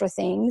the extra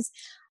things,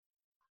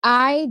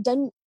 I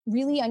didn't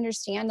really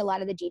understand a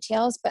lot of the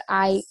details, but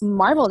I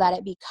marveled at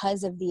it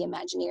because of the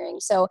Imagineering.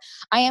 So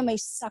I am a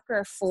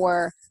sucker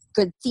for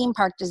good theme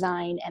park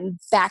design and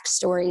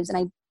backstories,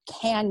 and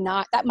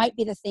that might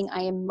be the thing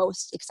I am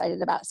most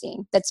excited about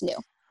seeing that's new.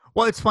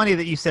 Well, it's funny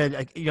that you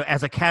said,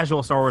 as a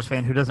casual Star Wars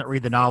fan who doesn't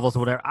read the novels or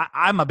whatever,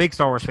 I'm a big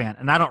Star Wars fan,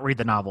 and I don't read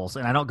the novels,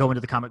 and I don't go into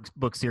the comic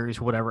book series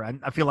or whatever. And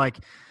I feel like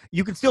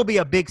you can still be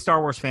a big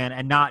Star Wars fan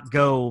and not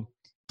go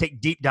take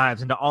deep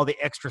dives into all the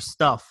extra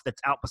stuff that's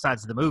out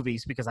besides the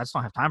movies, because I just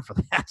don't have time for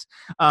that.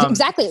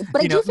 Exactly.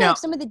 But I do feel like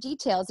some of the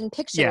details and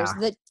pictures,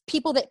 the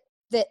people that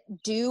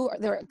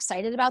they're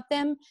excited about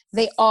them,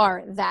 they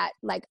are that,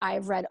 like,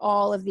 I've read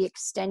all of the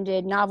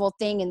extended novel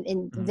thing,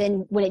 and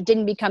then when it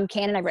didn't become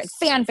canon, I read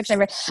fan fiction.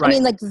 Right. I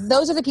mean, like,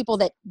 those are the people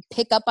that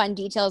pick up on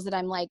details that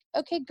I'm like,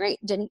 okay, great,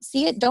 didn't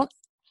see it, don't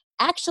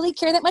actually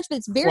care that much, but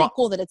it's very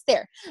cool that it's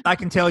there. I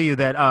can tell you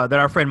that that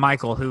our friend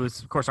Michael, who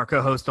is of course our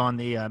co-host on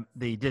the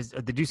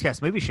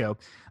Deucecast movie show,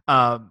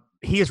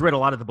 he has read a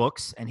lot of the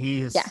books, and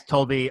he has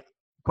told me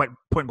quite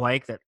point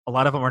blank that a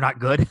lot of them are not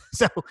good.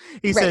 So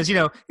he says,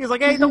 he's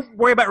like, hey, don't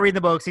worry about reading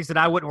the books. He said,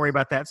 I wouldn't worry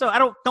about that. So I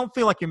don't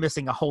feel like you're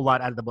missing a whole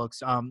lot out of the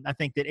books. I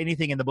think that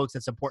anything in the books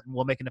that's important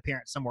will make an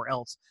appearance somewhere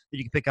else that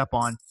you can pick up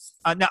on.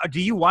 Now, do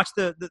you watch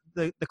the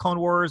Clone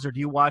Wars, or do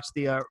you watch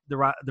the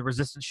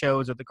Resistance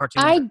shows or the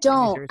cartoons? I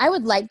don't. I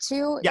would like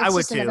to. Yeah, it's I would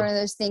just too. Another one of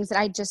those things that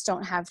I just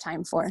don't have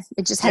time for.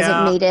 It just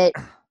hasn't made it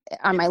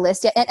on my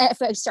list yet. And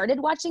if I started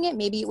watching it,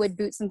 maybe it would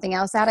boot something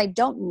else out. I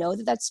don't know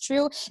that that's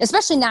true,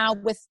 especially now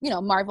with,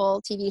 Marvel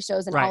TV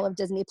shows and all of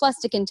Disney Plus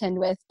to contend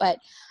with. But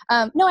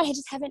no, I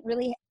just haven't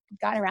really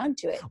gotten around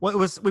to it. Well, I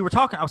was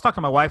talking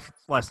to my wife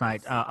last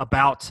night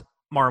about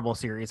Marvel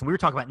series, and we were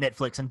talking about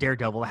Netflix and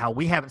Daredevil, how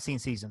we haven't seen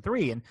season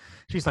 3, and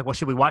she's like, well,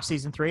 should we watch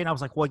season 3? And I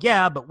was like, well,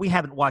 yeah, but we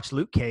haven't watched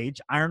Luke Cage,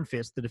 Iron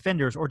Fist, The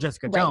Defenders, or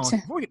Jessica Jones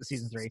before we get to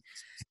season 3.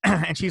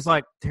 And she's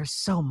like, there's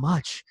so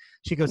much.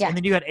 She goes, and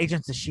then you got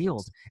Agents of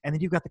S.H.I.E.L.D., and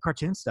then you've got the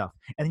cartoon stuff,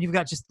 and then you've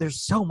got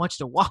there's so much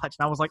to watch.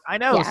 And I was like, I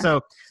know. Yeah.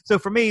 So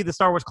for me, the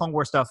Star Wars Clone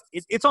Wars stuff,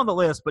 it's on the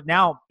list, but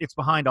now it's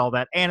behind all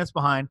that, and it's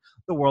behind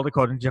The World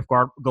According to Jeff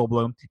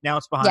Goldblum. Now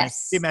it's behind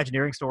the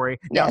Imagineering story.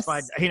 Now it's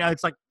behind,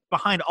 it's like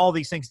behind all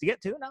these things to get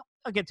to. And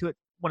I'll get to it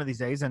one of these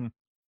days. And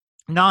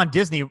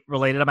non-Disney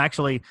related, I'm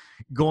actually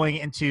going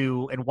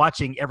into and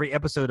watching every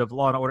episode of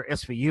Law and Order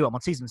SVU. I'm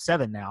on season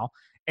 7 now.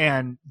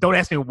 And don't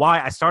ask me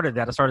why I started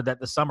that. I started that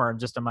this summer, and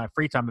just in my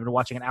free time, I've been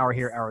watching an hour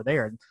here, hour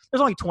there. And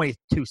there's only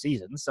 22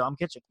 seasons, so I'm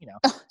catching,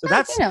 So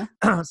that's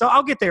so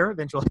I'll get there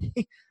eventually.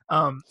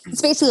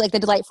 It's basically like The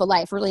Delightful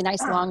Life, really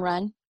nice long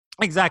run.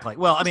 Exactly.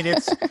 Well, I mean,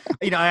 it's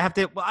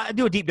I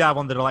do a deep dive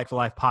on the Delightful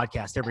Life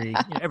podcast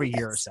every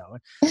year or so.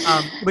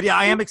 But yeah,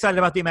 I am excited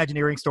about the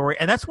Imagineering story,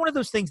 and that's one of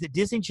those things that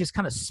Disney just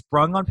kind of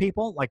sprung on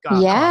people like a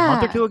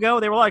month or two ago.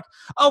 They were like,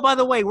 "Oh, by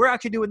the way, we're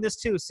actually doing this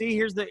too. See,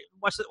 here's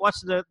watch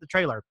the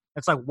trailer."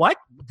 It's like, what?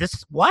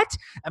 What?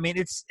 I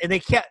mean, and they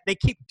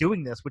keep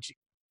doing this, which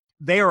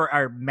they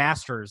are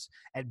masters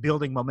at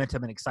building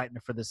momentum and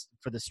excitement for this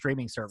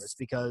streaming service,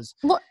 because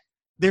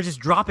they're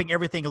just dropping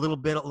everything little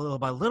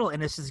by little,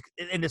 and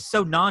it's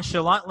so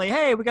nonchalantly.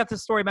 Hey, we got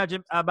this story about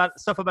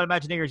stuff about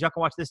Imagineers. Y'all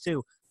can watch this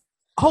too.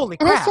 Holy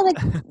crap! And I feel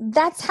like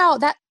that's how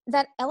that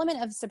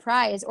element of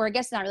surprise, or I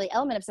guess not really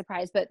element of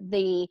surprise, but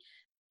the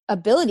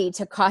ability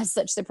to cause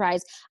such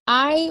surprise.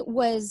 I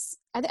was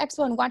at the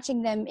expo and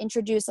watching them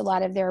introduce a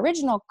lot of their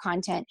original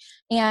content,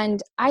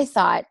 and I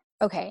thought,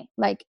 okay,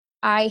 like,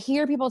 I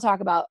hear people talk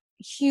about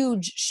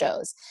huge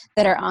shows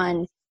that are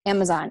on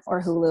Amazon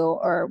or Hulu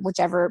or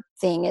whichever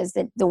thing is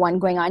the one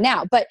going on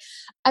now. But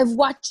I've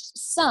watched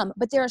some,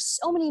 but there are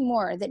so many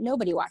more that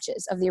nobody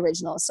watches of the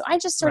originals. So I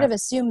just sort of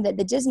assumed that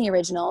the Disney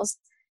originals,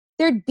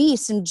 there'd be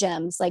some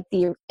gems like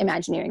the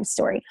Imagineering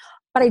story.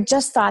 But I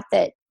just thought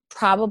that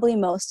probably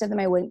most of them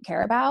I wouldn't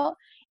care about.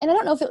 And I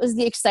don't know if it was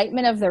the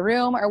excitement of the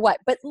room or what,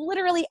 but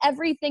literally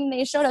everything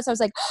they showed us, I was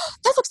like, oh,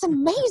 that looks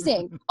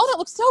amazing. Oh, that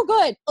looks so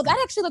good. Oh, that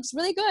actually looks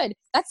really good.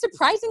 That's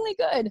surprisingly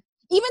good.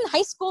 Even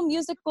High School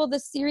Musical,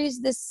 this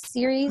series.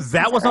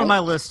 That was on my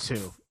list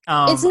too.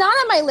 It's not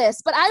on my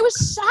list, but I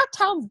was shocked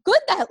how good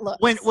that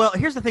looked. Well,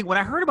 here's the thing. When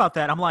I heard about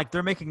that, I'm like,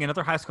 they're making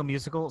another High School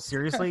Musical?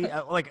 Seriously?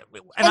 And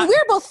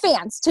we're both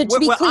fans, to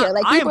be clear.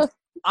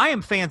 I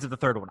am fans of the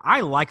third one.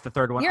 I like the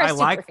third one. You're a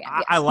super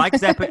fan, I like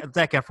Zac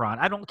Efron.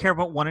 I don't care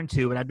about 1 and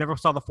 2, and I never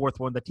saw the fourth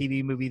one, the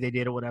TV movie they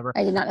did or whatever.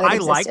 I did not know that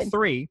existed. like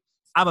 3.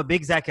 I'm a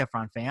big Zac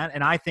Efron fan,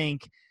 and I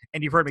think,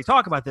 and you've heard me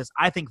talk about this,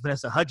 I think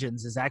Vanessa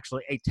Hudgens is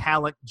actually a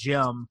talent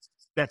gem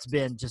that's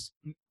been just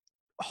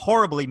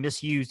horribly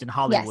misused in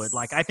Hollywood. Yes.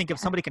 Like, I think if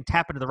somebody can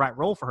tap into the right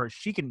role for her,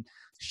 she can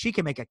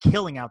make a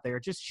killing out there.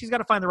 Just she's got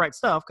to find the right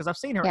stuff, because I've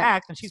seen her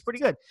act, and she's pretty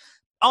good.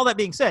 All that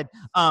being said,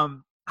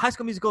 High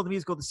School Musical,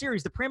 the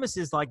series, the premise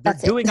is like they're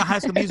doing a High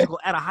School Musical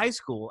at a high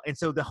school, and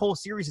so the whole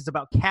series is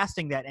about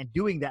casting that and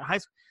doing that high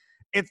school.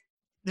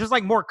 There's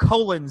like more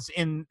colons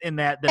in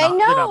that than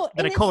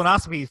a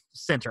colonoscopy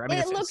center. I mean,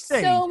 it it's looks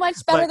insane, so much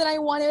better than I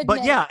wanted.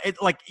 But yeah,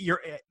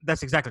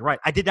 that's exactly right.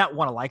 I did not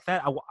want to like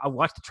that. I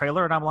watched the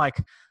trailer and I'm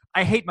like,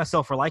 I hate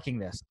myself for liking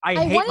this.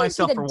 I hate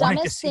myself for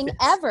wanting to see the dumbest thing this.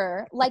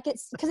 ever. Like,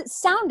 it's because it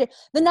sounded,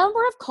 the number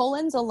of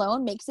colons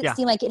alone makes it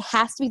seem like it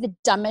has to be the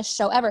dumbest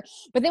show ever.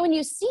 But then when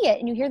you see it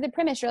and you hear the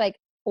premise, you're like,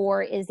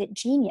 or is it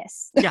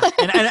genius? Yeah,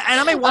 and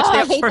I may watch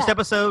the first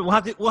episode.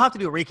 We'll have to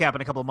do a recap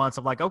in a couple of months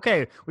of like,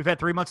 okay, we've had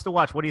 3 months to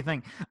watch. What do you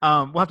think?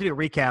 We'll have to do a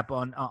recap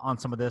on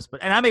some of this.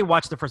 And I may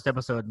watch the first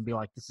episode and be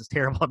like, this is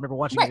terrible. I've never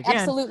watched it again.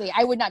 Absolutely.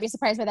 I would not be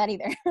surprised by that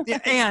either. Yeah,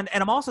 and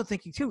I'm also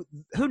thinking too,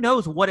 who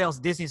knows what else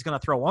Disney's going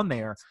to throw on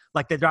there?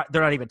 Like they're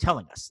not even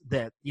telling us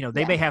that,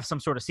 they may have some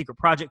sort of secret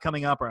project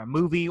coming up, or a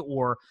movie,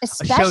 or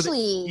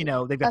especially a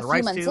show that, they've got the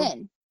rights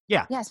to.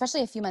 Yeah,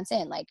 especially a few months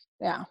in. Like,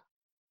 yeah.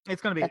 It's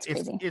gonna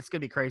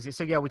be crazy.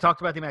 So yeah, we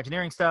talked about the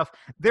Imagineering stuff.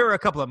 There are a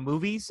couple of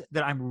movies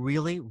that I'm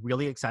really,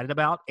 really excited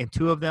about, and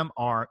two of them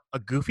are a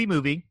Goofy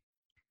movie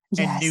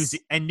and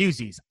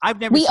Newsies.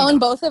 We own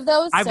both of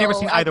those. I've never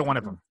seen either one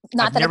of them.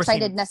 Not that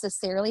excited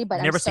necessarily,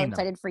 but I'm so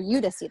excited for you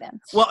to see them.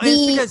 Well,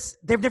 it's because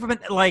they've never been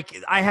like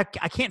I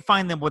can't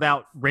find them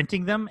without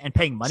renting them and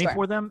paying money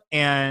for them.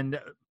 And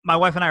my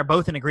wife and I are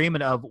both in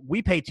agreement of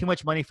we pay too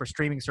much money for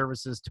streaming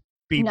services to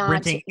be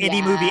renting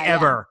any movie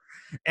ever.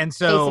 And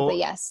so, basically,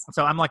 yes.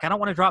 So I'm like, I don't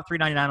want to drop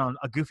 $3.99 on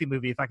a Goofy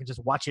movie if I can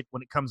just watch it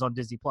when it comes on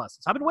Disney Plus.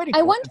 So I've been waiting.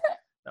 I wonder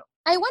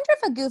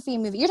if a Goofy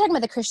movie. You're talking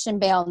about the Christian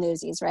Bale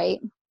Newsies,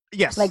 right?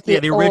 Yes, like the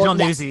original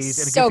Newsies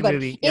and a so Goofy good.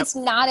 movie. Yep. It's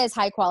not as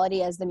high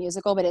quality as the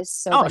musical, but it's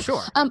so good.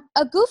 Sure.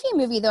 A Goofy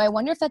movie, though, I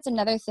wonder if that's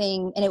another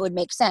thing, and it would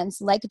make sense,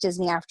 like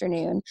Disney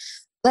Afternoon.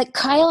 Like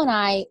Kyle and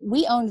I,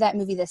 we owned that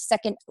movie the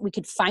second we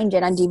could find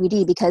it on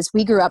DVD because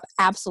we grew up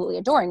absolutely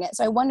adoring it.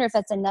 So I wonder if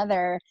that's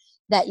another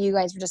that you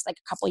guys were just like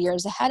a couple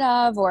years ahead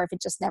of, or if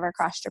it just never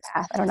crossed your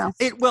path. I don't know.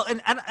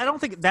 And I don't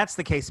think that's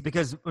the case,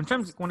 because when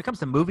it comes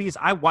to movies,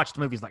 I watched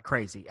movies like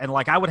crazy. And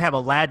like I would have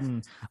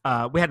Aladdin,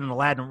 we had an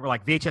Aladdin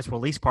like VHS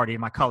release party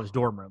in my college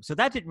dorm room. So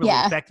that didn't really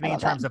affect me in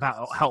terms of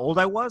how old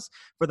I was.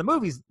 For the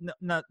movies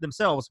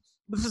themselves,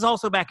 this is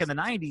also back in the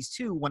 90s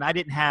too, when I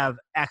didn't have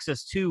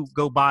access to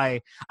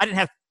I didn't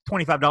have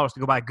 $25 to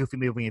go buy a Goofy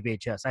movie in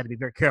VHS. I had to be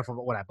very careful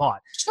about what I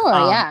bought. Sure,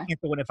 yeah.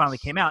 When it finally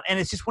came out, and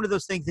it's just one of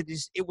those things that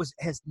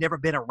has never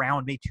been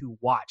around me to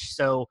watch.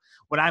 So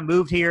when I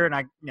moved here and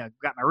I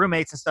got my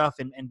roommates and stuff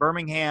in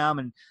Birmingham,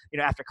 and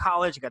after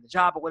college I got the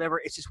job or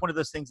whatever, it's just one of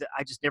those things that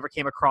I just never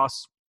came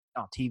across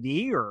on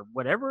TV or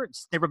whatever.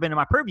 It's never been in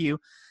my purview.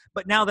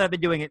 But now that I've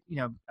been doing it,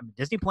 I'm a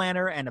Disney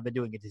planner and I've been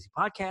doing a Disney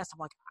podcast, I'm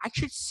like, I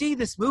should see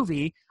this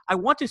movie. I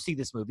want to see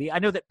this movie. I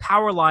know that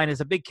Powerline is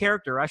a big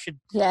character. I should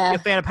be a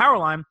fan of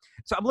Powerline.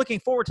 So I'm looking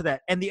forward to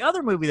that. And the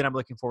other movie that I'm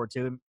looking forward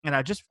to, and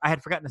I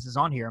had forgotten this is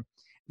on here.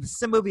 This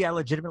is a movie I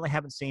legitimately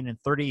haven't seen in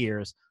 30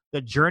 years.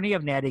 The Journey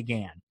of Natty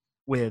Gann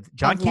with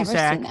John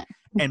Cusack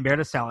and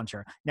Meredith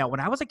Salinger. Now, when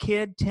I was a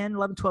kid, 10,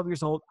 11, 12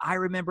 years old, I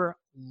remember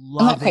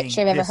loving I'm not quite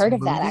sure I've ever heard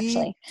of that,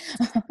 actually.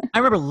 I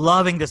remember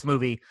loving this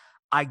movie.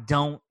 I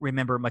don't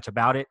remember much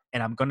about it,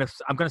 and I'm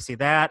gonna see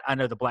that. I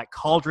know The Black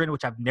Cauldron,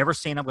 which I've never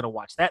seen. I'm gonna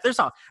watch that. There's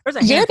a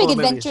You're a big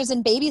Adventures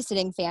in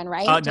Babysitting fan,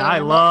 right? No, I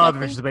love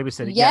Adventures in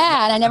Babysitting.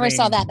 Yeah, and I never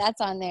saw that. That's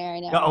on there.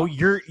 I know. Oh,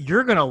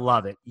 you're gonna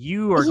love it.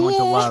 You are going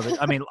to love it.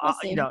 I mean,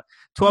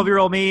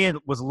 12-year-old me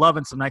was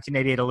loving some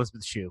 1988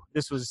 Elizabeth Shue.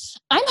 This was.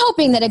 I'm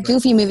hoping that a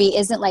Goofy movie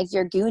isn't like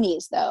your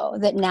Goonies, though.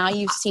 That now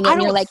you've seen it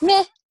and you're like,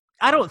 meh.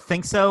 I don't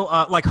think so.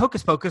 Like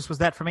Hocus Pocus was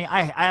that for me.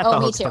 I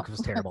thought Hocus Pocus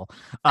was terrible.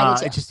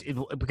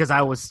 Because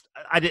I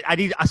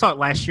saw it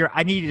last year.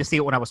 I needed to see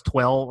it when I was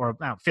 12 or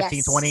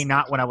 15, 20,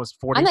 not when I was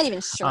 40. I'm not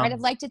even sure I'd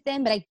have liked it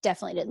then, but I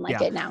definitely didn't like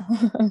it now.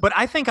 But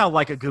I think I'll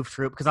like a Goof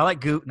Troop because I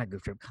like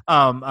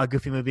a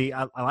Goofy movie.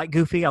 I like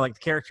Goofy. I like the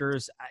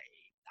characters.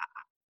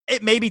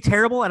 It may be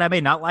terrible, and I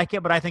may not like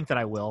it, but I think that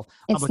I will.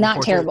 It's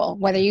not terrible.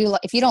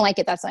 If you don't like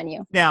it, that's on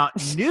you. Now,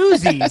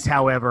 Newsies,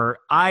 however,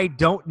 I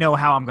don't know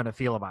how I'm going to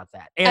feel about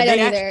that. And I don't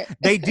either.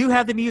 They do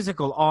have the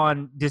musical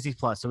on Disney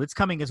Plus, so it's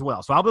coming as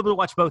well. So I'll be able to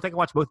watch both. I can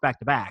watch both back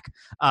to back.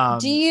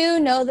 Do you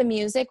know the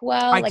music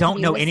well? I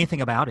don't know anything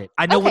about it.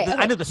 I know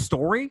I know the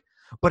story,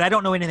 but I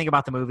don't know anything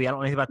about the movie. I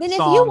don't know anything about the song.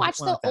 Then if you watch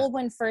the old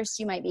one first,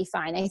 you might be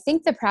fine. I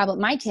think the problem,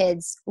 my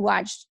kids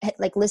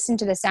listened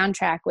to the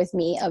soundtrack with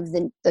me of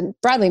the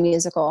Broadway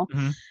musical,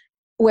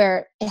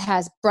 where it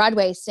has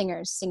Broadway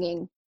singers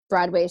singing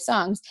Broadway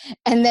songs.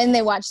 And then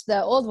they watched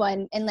the old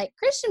one, and like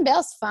Christian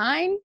Bale's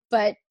fine,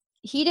 but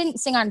he didn't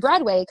sing on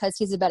Broadway because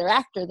he's a better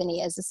actor than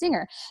he is a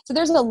singer. So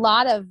there's a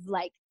lot of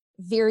like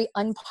very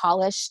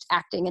unpolished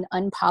acting and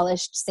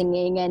unpolished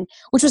singing, and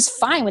which was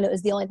fine when it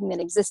was the only thing that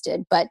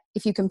existed. But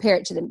if you compare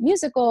it to the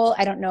musical,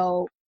 I don't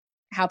know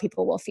how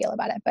people will feel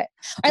about it. But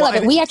I love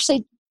it. We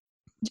actually,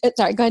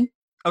 sorry, go ahead.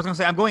 I was going to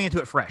say, I'm going into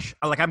it fresh.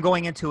 Like, I'm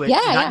going into it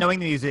knowing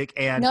the music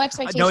and no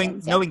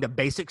expectations, knowing the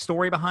basic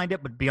story behind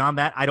it. But beyond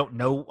that, I don't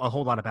know a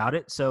whole lot about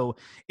it. So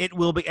it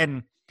will be,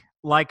 and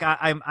like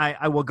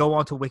I will go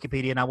onto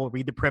Wikipedia and I will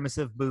read the premise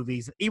of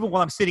movies. Even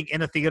while I'm sitting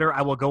in a theater,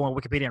 I will go on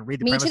Wikipedia and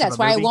read the premise of a movie. Me too. That's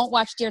why I won't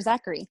watch Dear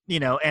Zachary.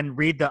 And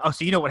read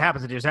so you know what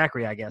happens to Dear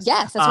Zachary, I guess.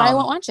 Yes, that's why I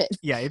won't watch it.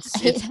 Yeah, it's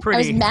pretty. I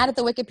was mad at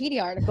the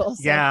Wikipedia article.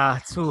 So. Yeah.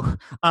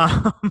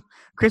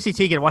 Chrissy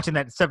Teigen watching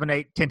that 7,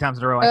 8, 10 times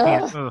in a row.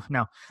 I can't.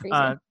 No.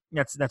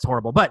 That's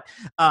horrible. But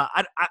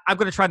I'm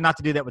going to try not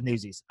to do that with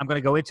Newsies. I'm going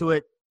to go into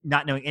it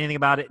not knowing anything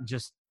about it and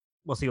just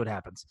we'll see what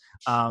happens.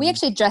 We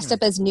actually dressed up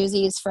as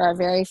Newsies for our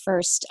very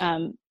first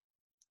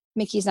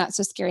Mickey's Not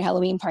So Scary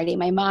Halloween party.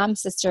 My mom,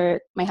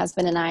 sister, my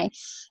husband, and I.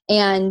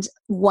 And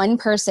one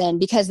person,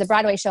 because the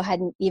Broadway show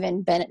hadn't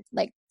even been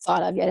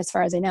thought of yet, as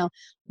far as I know,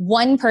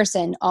 one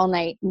person all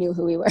night knew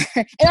who we were.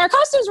 And our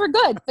costumes were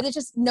good, but it's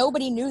just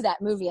nobody knew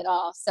that movie at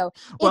all. So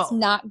it's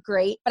not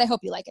great, but I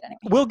hope you like it anyway.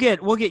 We'll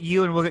get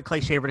you and we'll get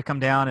Clay Shaver to come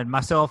down, and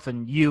myself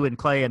and you and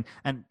Clay and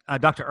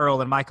Dr. Earl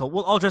and Michael.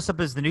 We'll all dress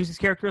up as the Newsies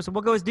characters and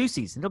we'll go as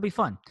Deuces and it'll be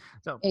fun.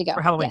 So there you go.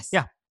 For Halloween. Yes.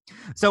 Yeah.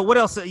 So what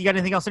else? You got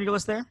anything else on your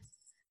list there?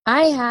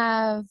 I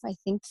have, I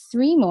think,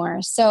 3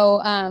 more.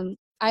 So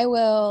I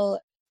will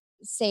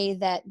say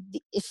that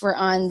if we're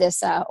on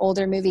this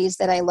older movies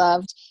that I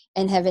loved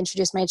and have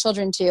introduced my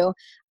children to,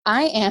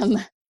 I am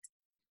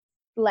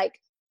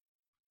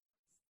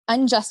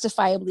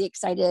unjustifiably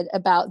excited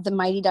about the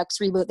Mighty Ducks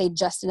reboot they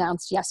just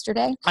announced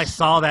yesterday. I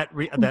saw that.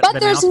 But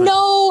there's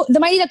the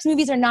Mighty Ducks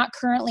movies are not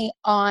currently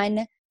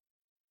on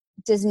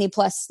Disney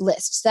Plus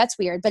list. So that's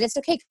weird, but it's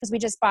okay because we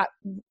just bought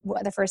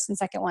the first and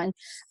second one.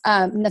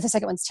 No, the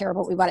second one's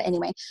terrible. We bought it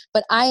anyway.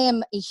 But I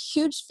am a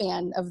huge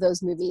fan of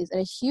those movies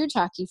and a huge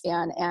hockey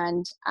fan,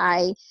 and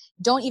I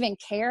don't even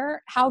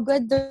care how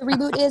good the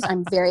reboot is.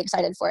 I'm very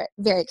excited for it.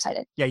 Very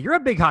excited. Yeah, you're a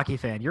big hockey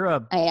fan.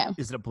 I am.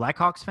 Is it a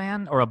Blackhawks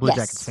fan or a Blue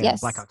Jackets fan?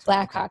 Yes,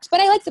 Blackhawks. But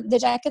I like the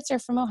Jackets are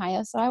from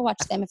Ohio, so I watch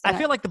them. I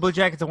feel like the Blue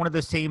Jackets are one of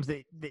those teams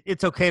that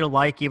it's okay to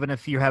like, even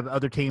if you have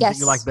other teams that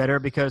you like better,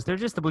 because they're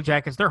just the Blue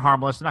Jackets. They're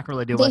harmless. They're not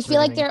really do much. They feel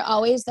like they're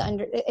always I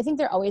think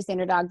they're always the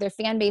underdog. Their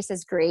fan base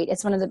is great.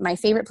 It's one of my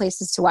favorite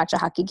places to watch a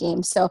hockey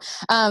game. So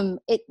I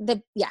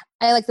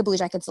like the Blue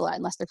Jackets a lot,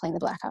 unless they're playing the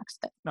Blackhawks.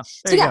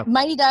 But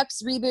Mighty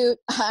Ducks reboot.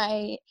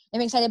 I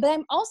am excited, but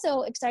I'm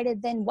also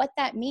excited then what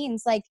that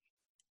means. Like,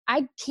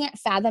 I can't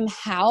fathom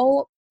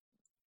how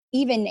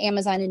even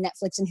Amazon and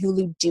Netflix and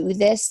Hulu do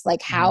this,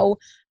 like how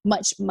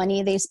much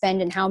money they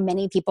spend and how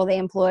many people they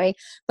employ.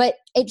 But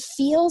it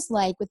feels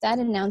like with that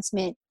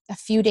announcement a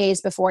few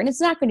days before, and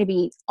it's not going to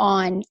be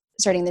on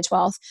starting the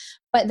 12th,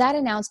 but that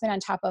announcement on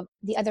top of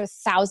the other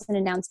 1,000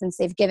 announcements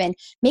they've given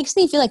makes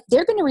me feel like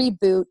they're going to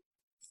reboot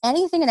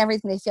anything and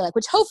everything they feel like,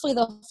 which hopefully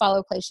they'll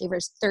follow Clay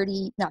Shaver's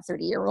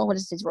 30-year rule. What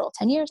is his rule?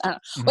 10 years? I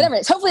don't know. Whatever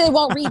it is. Hopefully they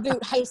won't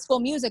reboot High School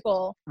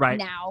Musical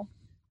now,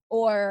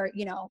 or,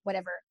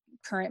 whatever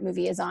current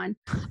movie is on.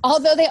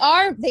 Although they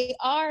are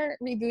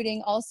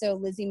rebooting also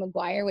Lizzie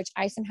McGuire, which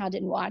I somehow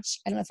didn't watch.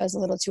 I don't know if I was a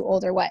little too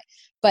old or what,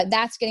 but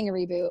that's getting a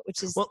reboot,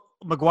 which is Lizzie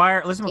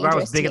McGuire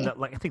was big in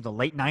I think the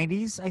late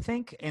 90s, I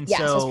think. And so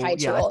it's probably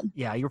too old.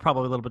 Yeah, you were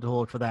probably a little bit too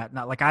old for that.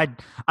 Not like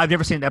I've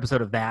never seen an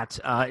episode of that.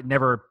 It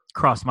never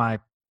crossed my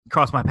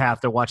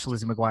path to watch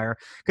Lizzie McGuire,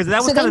 because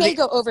that was so they may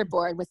go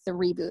overboard with the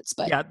reboots.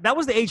 But yeah, that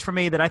was the age for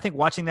me that I think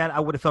watching that I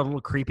would have felt a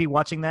little creepy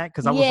watching that,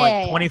 because I was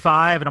like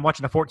 25 and I'm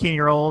watching a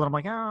 14-year-old and I'm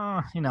like,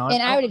 And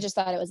I would have just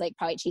thought it was like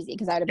probably cheesy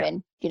because I would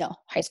have been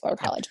high school or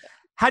college.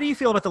 How do you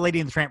feel about the Lady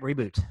and the Tramp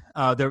reboot?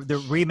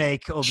 The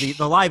remake of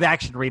the live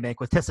action remake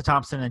with Tessa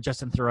Thompson and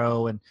Justin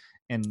Theroux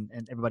and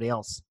everybody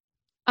else.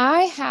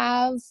 I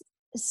have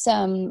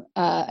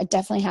I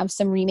definitely have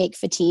some remake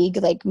fatigue,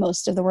 like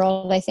most of the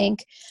world, I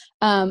think.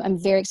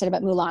 I'm very excited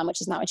about Mulan,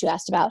 which is not what you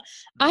asked about.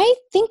 I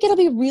think it'll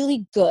be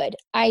really good.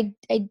 I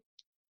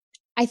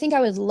think I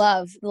would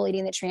love the Lady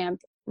and the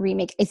Tramp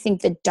remake. I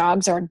think the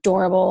dogs are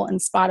adorable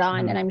and spot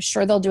on, and I'm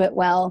sure they'll do it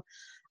well.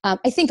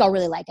 I think I'll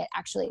really like it,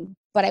 actually,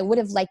 but I would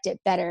have liked it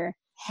better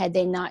had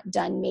they not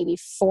done maybe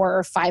 4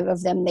 or 5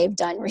 of them they've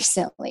done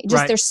recently.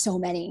 There's so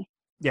many.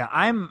 Yeah,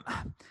 I'm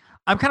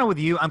kind of with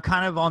you. I'm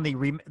kind of on the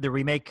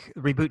remake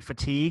reboot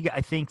fatigue.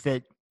 I think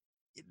that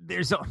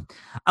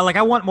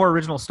I want more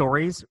original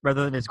stories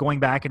rather than just going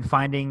back and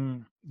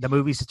finding the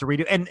movies just to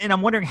redo. And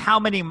I'm wondering how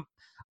many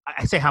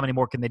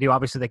more can they do?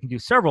 Obviously they can do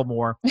several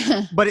more,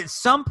 but at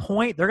some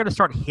point they're going to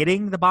start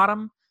hitting the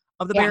bottom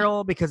of the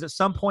barrel, because at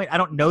some point, I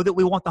don't know that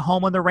we want the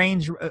Home on the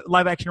Range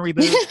live action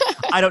reboot.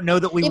 I don't know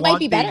that we want might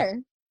be better.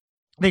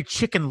 The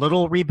Chicken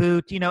Little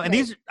reboot, and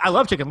these, I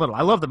love Chicken Little.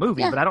 I love the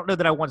movie, but I don't know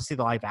that I want to see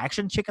the live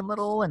action Chicken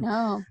Little. And,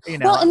 Well,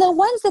 and the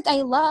ones that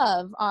I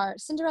love are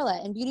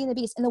Cinderella and Beauty and the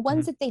Beast. And the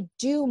ones that they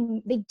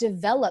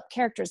develop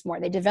characters more.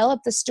 They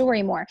develop the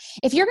story more.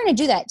 If you're going to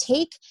do that,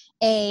 take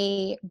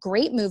a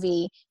great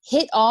movie,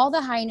 hit all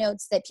the high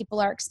notes that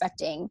people are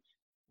expecting,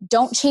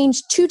 don't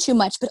change too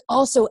much, but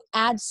also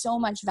add so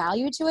much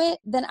value to it,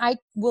 then I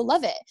will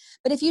love it.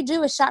 But if you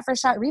do a shot for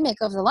shot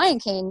remake of The Lion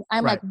King,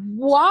 I'm like,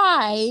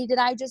 why did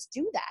I just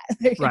do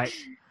that? Right.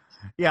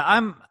 Yeah.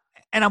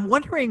 I'm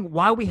wondering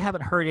why we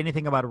haven't heard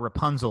anything about a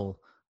Rapunzel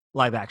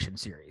live action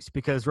series,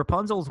 because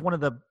Rapunzel is one of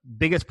the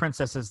biggest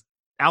princesses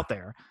out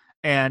there.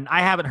 And I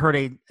haven't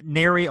heard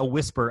nary a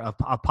whisper of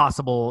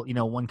possible,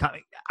 one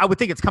coming. I would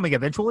think it's coming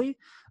eventually.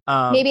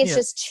 Maybe it's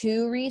just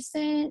too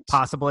recent.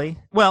 Possibly.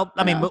 Well,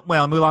 I mean,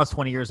 Mulan's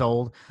 20 years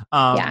old.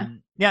 Yeah,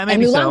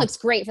 maybe and Mulan so. looks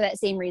great for that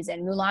same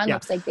reason. Mulan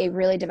looks like they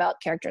really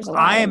developed characters a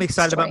lot. I am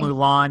excited about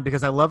Mulan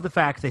because I love the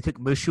fact they took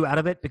Mushu out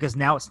of it, because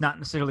now it's not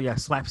necessarily a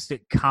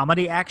slapstick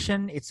comedy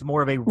action. It's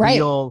more of a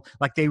real,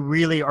 like they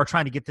really are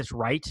trying to get this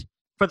right.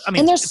 For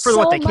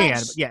what they can.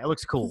 But yeah, it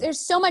looks cool.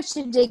 There's so much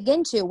to dig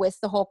into with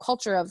the whole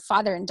culture of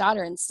father and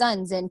daughter and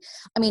sons. And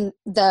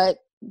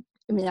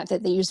not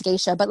that they use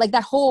geisha, but like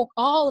that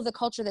all of the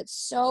culture that's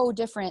so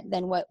different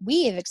than what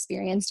we have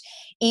experienced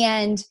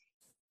and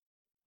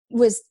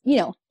was,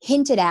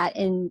 hinted at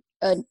in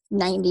a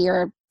 90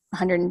 or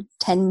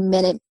 110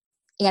 minute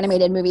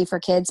animated movie for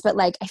kids. But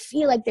like, I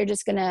feel like they're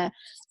just going to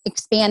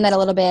expand that a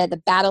little bit. The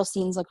battle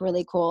scenes look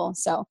really cool.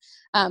 So,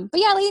 but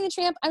yeah, Lady and the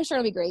Tramp, I'm sure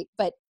it'll be great,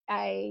 but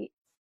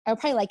I'll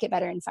probably like it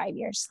better in 5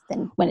 years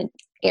than when it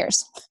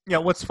airs. Yeah,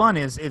 what's fun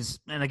is,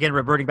 and again,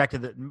 reverting back to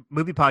the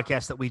movie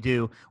podcast that we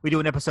do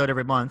an episode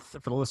every month.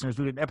 For the listeners,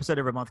 we do an episode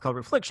every month called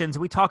Reflections.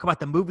 We talk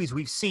about the movies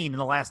we've seen in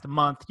the last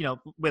month,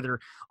 whether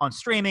on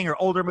streaming or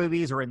older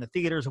movies or in the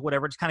theaters or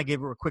whatever. Just kind of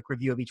give a quick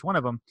review of each one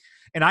of them.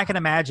 And I can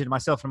imagine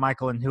myself and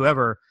Michael and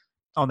whoever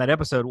on that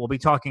episode, we'll be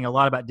talking a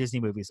lot about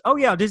Disney movies. Oh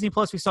yeah, Disney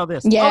Plus, we saw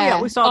this. Yeah, oh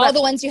yeah, we saw all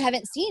the ones you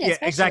haven't seen. Yeah,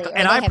 exactly.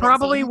 And I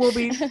probably will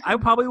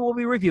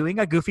be reviewing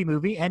a Goofy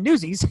movie and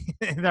Newsies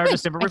in our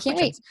December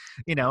reflections.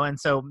 And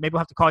so maybe we'll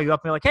have to call you up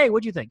and be like, hey,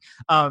 what'd you think?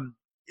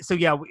 So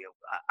yeah,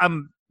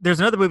 there's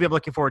another movie I'm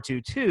looking forward to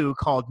too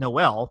called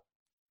Noelle.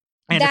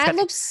 And that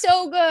looks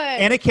so good.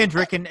 Anna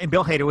Kendrick and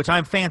Bill Hader, which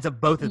I'm fans of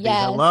both of these.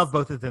 I love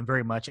both of them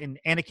very much. And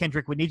Anna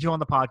Kendrick, we need you on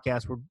the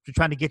podcast. We're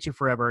trying to get you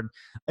forever. And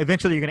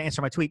eventually you're going to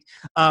answer my tweet.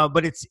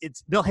 But it's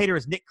Bill Hader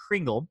is Nick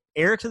Kringle,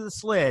 heir to the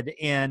sled.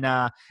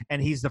 And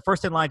he's the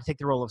first in line to take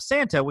the role of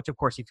Santa, which of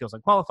course he feels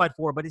unqualified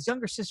for. But his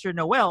younger sister,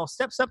 Noelle,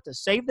 steps up to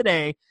save the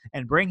day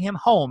and bring him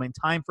home in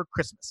time for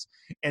Christmas.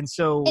 And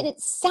it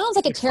sounds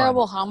like a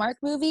terrible Hallmark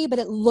movie, but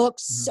it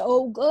looks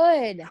so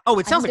good. Oh,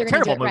 it sounds like a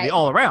terrible movie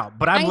all around.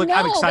 But I'm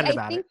excited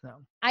about it.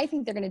 I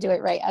think they're going to do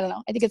it right. I don't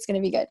know. I think it's going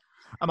to be good.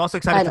 I'm also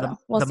excited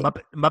for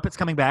the Muppets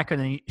coming back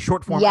and the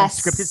short form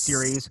unscripted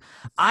series.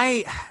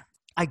 I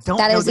don't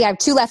know. I have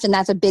 2 left, and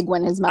that's a big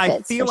one is Muppets.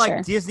 I feel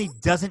like Disney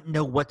doesn't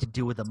know what to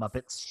do with the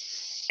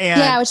Muppets.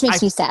 And which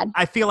makes me sad.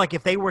 I feel like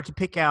if they were to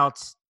pick out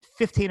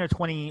 15 or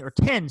 20 or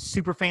 10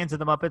 super fans of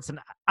the Muppets, and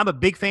I'm a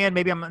big fan,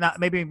 maybe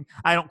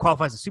I don't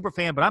qualify as a super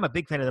fan, but I'm a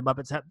big fan of the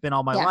Muppets, have been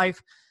all my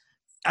life.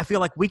 I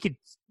feel like we could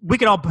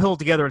all pull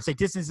together and say,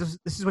 Disney,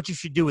 this is what you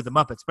should do with the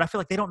Muppets. But I feel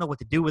like they don't know what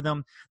to do with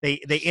them. They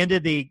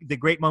ended the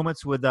great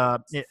moments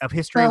of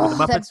history with the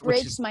Muppets. That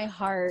breaks my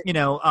heart.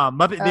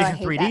 Muppet Vision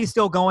 3D is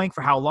still going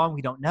for how long,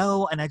 we don't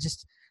know. And I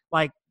just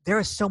there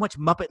is so much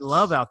Muppet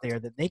love out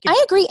there that they can.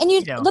 I agree. And you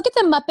look at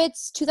the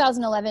Muppets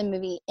 2011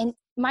 movie, and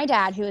my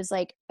dad, who is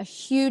like a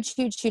huge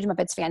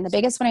Muppets fan, the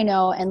biggest one I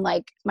know, and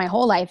like my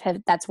whole life,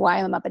 that's why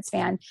I'm a Muppets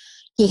fan.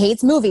 He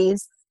hates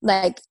movies.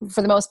 Like,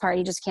 for the most part,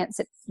 he just can't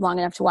sit long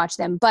enough to watch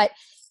them. But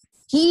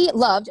he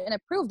loved and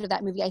approved of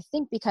that movie, I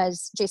think,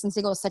 because Jason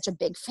Segel is such a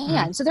big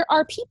fan. So there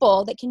are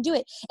people that can do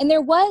it. And there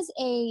was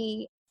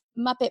a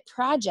Muppet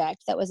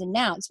project that was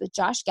announced with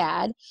Josh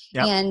Gad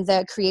and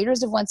the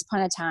creators of Once Upon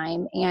a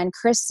Time and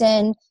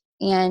Kristen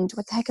and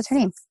what the heck is her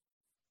name?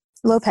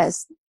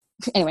 Lopez.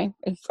 Anyway,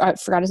 I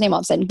forgot his name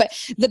all of a sudden. But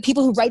the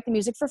people who write the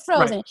music for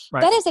Frozen.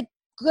 Right. That is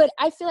good.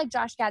 I feel like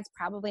Josh Gad's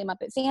probably a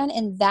Muppet fan,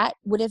 and that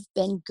would have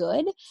been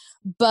good,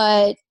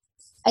 but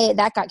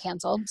that got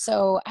canceled.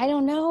 So I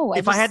don't know.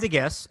 I had to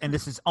guess, and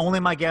this is only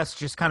my guess,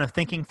 just kind of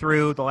thinking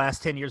through the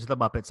last 10 years of the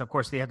Muppets. Of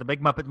course, they had the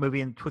big Muppet movie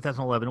in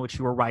 2011, which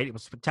you were right. It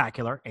was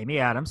spectacular. Amy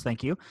Adams,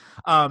 thank you.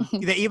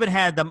 They even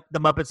had the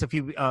Muppets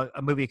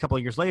a movie a couple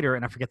of years later,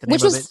 and I forget the name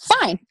of it. Which was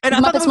fine. And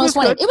Muppets Most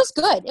Wanted. It was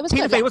good.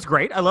 Tina Fey was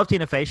great. I love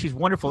Tina Fey. She's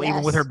wonderful,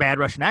 even with her bad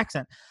Russian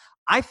accent.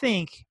 I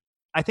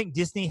think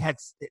Disney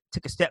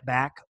took a step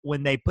back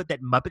when they put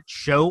that Muppet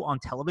show on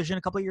television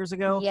a couple of years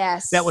ago.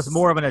 Yes. That was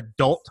more of an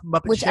adult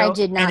Muppet show. Which I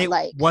did not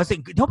like.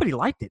 Wasn't good. Nobody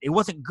liked it. It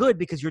wasn't good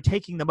because you're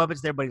taking the Muppets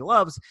that everybody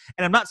loves.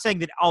 And I'm not saying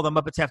that all the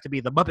Muppets have to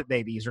be the Muppet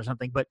Babies or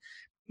something, but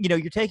you're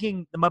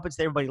taking the Muppets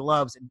that everybody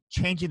loves and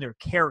changing their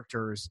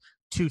characters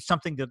to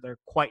something that they're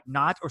quite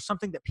not, or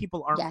something that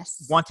people aren't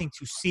wanting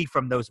to see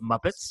from those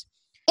Muppets.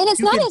 And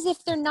it's not as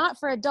if they're not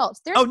for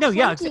adults. There's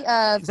plenty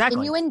of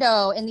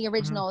innuendo in the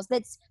originals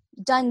that's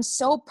done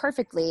so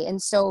perfectly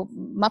and so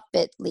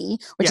Muppetly,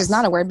 which is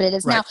not a word, but it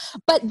is now.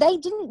 But they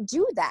didn't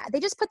do that. They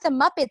just put the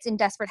Muppets in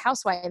Desperate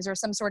Housewives or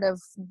some sort of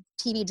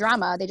TV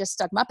drama. They just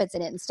stuck Muppets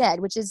in it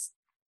instead, which is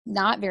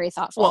not very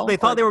thoughtful. Well, they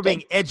thought they were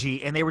being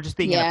edgy, and they were just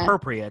being Yeah.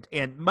 inappropriate.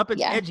 And Muppets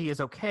Yeah. edgy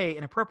is okay,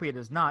 inappropriate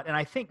is not. And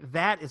I think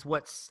that is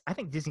I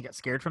think Disney got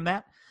scared from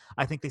that.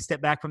 I think they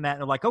stepped back from that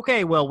and they're like,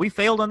 okay, well, we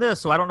failed on this,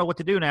 so I don't know what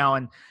to do now.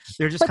 And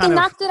they're just But they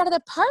knocked it out of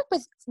the park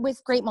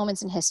with great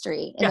moments in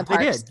history in the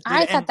parks. They did.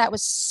 I thought that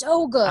was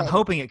so good. I'm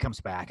hoping it comes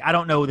back. I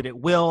don't know that it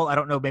will. I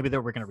don't know. Maybe they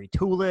were going to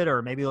retool it,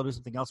 or maybe they'll do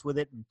something else with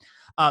it.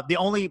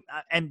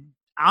 And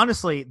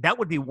honestly, that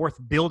would be worth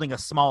building a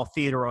small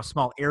theater or a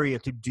small area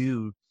to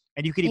do.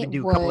 And you could even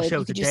do a couple of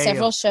shows a day.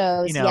 Several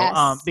shows,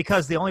 yes.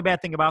 Because the only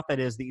bad thing about that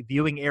is the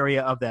viewing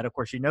area of that, of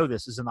course,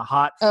 this is in the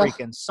hot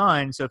freaking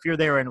sun. So if you're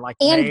there in like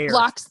May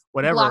blocks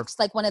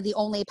like one of the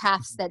only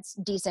paths that's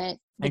decent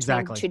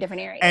between two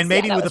different areas. And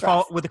maybe with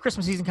the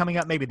Christmas season coming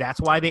up, maybe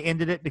that's why they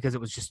ended it, because it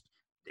was just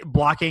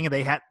blocking and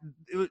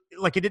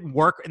it didn't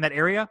work in that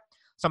area.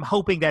 So I'm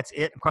hoping that's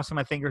it. I'm crossing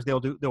my fingers they'll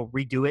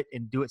redo it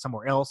and do it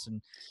somewhere else.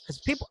 And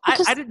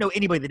because I didn't know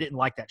anybody that didn't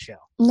like that show.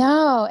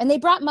 No, and they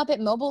brought Muppet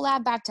Mobile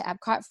Lab back to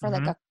Epcot for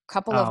like a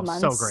couple of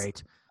months. So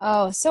great.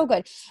 Oh, so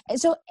good.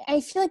 And so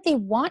I feel like they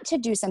want to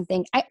do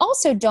something. I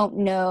also don't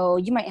know,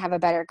 you might have a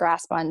better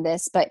grasp on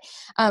this, but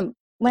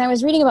when I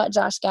was reading about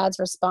Josh Gad's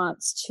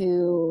response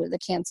to the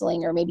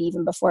canceling, or maybe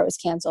even before it was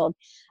canceled,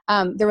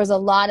 there was a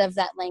lot of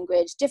that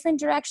language, different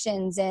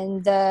directions,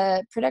 and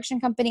the production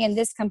company and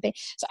this company.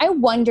 So I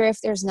wonder if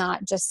there's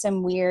not just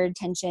some weird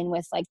tension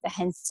with like the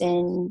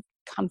Henson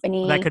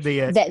company that could be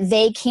it, that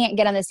they can't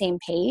get on the same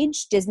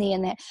page, Disney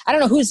and that. I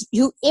don't know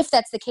who, if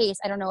that's the case,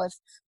 I don't know if,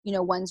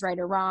 one's right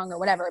or wrong or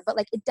whatever, but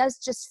like, it does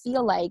just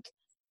feel like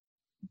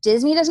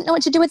Disney doesn't know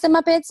what to do with the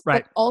Muppets,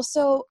 right. But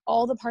also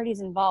all the parties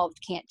involved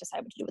can't decide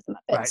what to do with the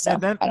Muppets. Right. So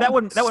that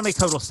would make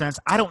total sense.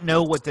 I don't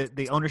know what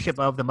the ownership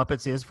of the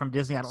Muppets is from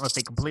Disney. I don't know if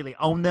they completely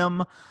own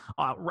them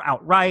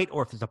outright,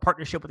 or if there's a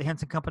partnership with the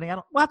Henson Company.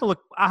 I'll have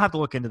to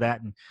look into that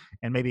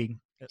and maybe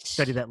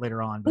study that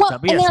later on.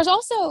 But, and there's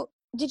also,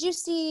 did you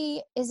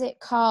see? Is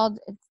it called?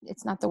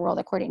 It's not The World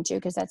According to,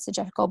 because that's the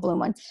Jeff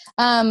Goldblum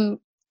one.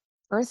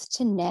 Earth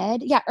to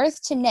Ned. Yeah,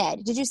 Earth to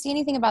Ned. Did you see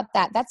anything about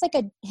that? That's like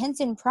a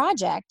Henson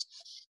project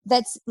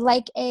that's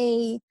like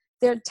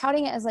they're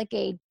touting it as like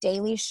a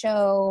Daily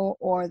Show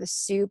or The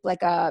Soup,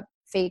 like a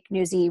fake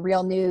newsy,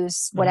 real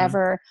news,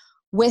 whatever,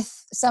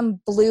 with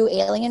some blue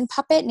alien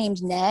puppet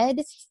named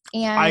Ned.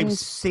 And I've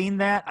seen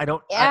that. I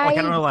don't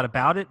know a lot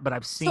about it, but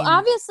I've seen. So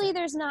obviously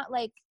there's not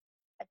like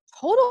a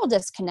total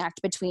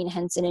disconnect between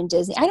Henson and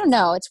Disney. I don't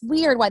know. It's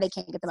weird why they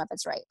can't get the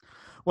Muppets right.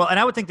 Well, and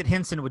I would think that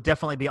Henson would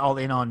definitely be all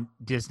in on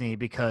Disney,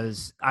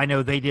 because I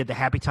know they did the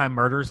Happy Time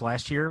Murders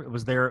last year. It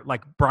was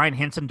Brian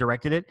Henson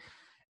directed it,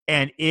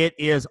 and it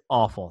is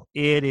awful.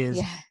 It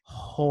is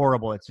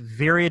horrible. It's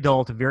very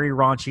adult, very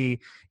raunchy.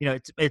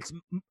 It's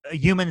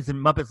humans and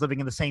Muppets living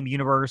in the same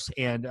universe,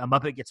 and a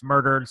Muppet gets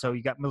murdered. So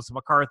you got Melissa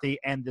McCarthy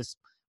and this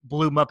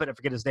blue Muppet, I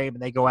forget his name,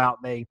 and they go out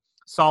and they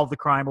solve the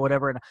crime or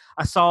whatever. And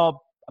I saw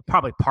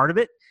probably part of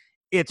it.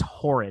 It's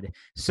horrid.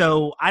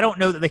 So I don't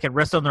know that they can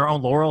rest on their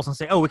own laurels and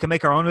say, oh, we can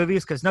make our own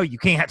movies, because no, you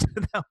can't,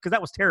 because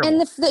that was terrible.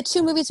 And the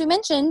two movies we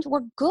mentioned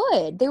were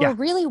good. They were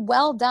really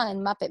well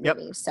done Muppet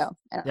movies. So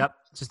I don't know.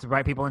 Just the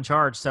right people in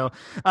charge. So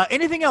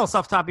anything else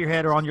off the top of your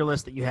head or on your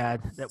list that you had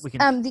that we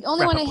can the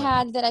only one I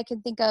had that I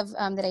could think of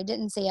that I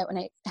didn't say yet when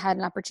I had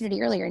an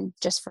opportunity earlier and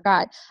just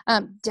forgot.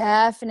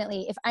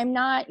 Definitely, if I'm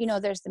not,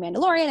 there's The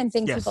Mandalorian and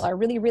things people are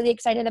really, really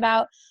excited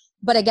about.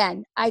 But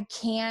again, I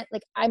can't,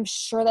 I'm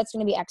sure that's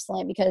going to be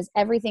excellent, because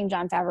everything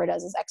Jon Favreau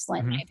does is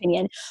excellent, in my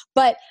opinion.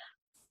 But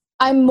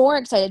I'm more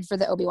excited for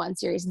the Obi-Wan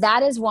series.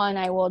 That is one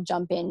I will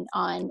jump in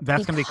on.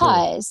 That's going to be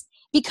cool.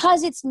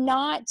 Because it's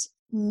not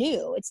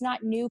new. It's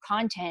not new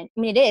content.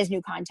 I mean, it is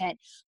new content,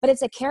 but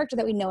it's a character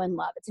that we know and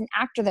love. It's an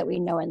actor that we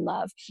know and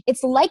love.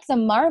 It's like the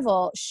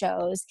Marvel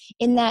shows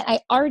in that I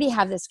already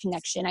have this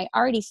connection. I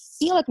already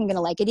feel like I'm going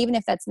to like it, even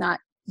if that's not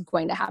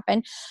going to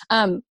happen.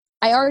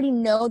 I already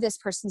know this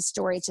person's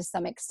story to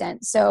some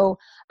extent. So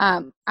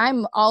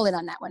I'm all in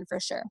on that one for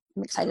sure.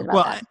 I'm excited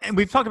about that. And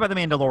we've talked about The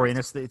Mandalorian.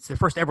 It's the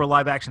first ever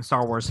live action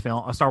Star Wars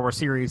film, a Star Wars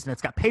series. And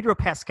it's got Pedro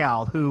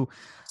Pascal, who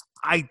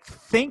I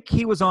think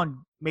he was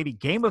on maybe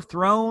Game of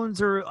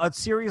Thrones or a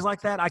series like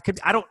that.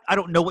 I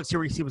don't know what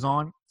series he was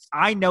on.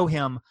 I know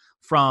him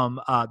from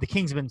the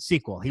Kingsman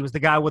sequel. He was the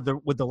guy with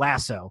the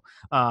lasso.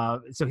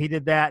 So he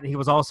did that. He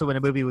was also in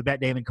a movie with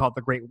Matt Damon called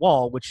The Great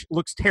Wall, which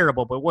looks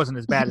terrible, but it wasn't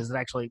as bad as it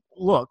actually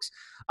looks.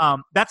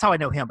 That's how I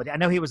know him. But I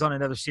know he was on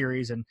another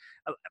series, and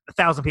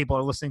 1,000 people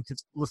are listening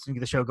to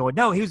the show going,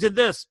 no, he was in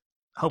this.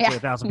 Hopefully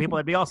 1,000 people.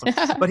 That'd be awesome.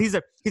 But he's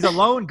a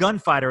lone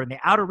gunfighter in the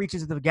outer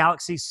reaches of the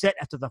galaxy, set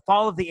after the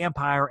fall of the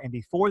Empire and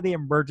before the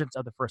emergence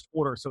of the First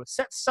Order. So it's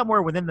set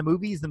somewhere within the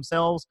movies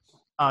themselves.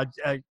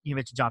 You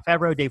mentioned Jon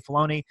Favreau, Dave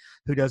Filoni,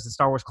 who does the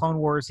Star Wars Clone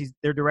Wars.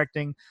 They're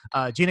directing.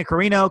 Gina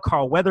Carano,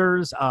 Carl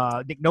Weathers,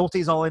 Nick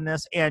Nolte's all in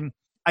this. And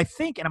I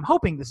think, and I'm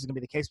hoping this is going to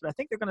be the case, but I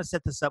think they're going to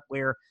set this up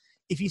where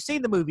if you've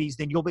seen the movies,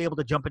 then you'll be able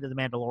to jump into The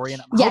Mandalorian.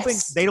 I'm hoping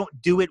they don't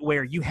do it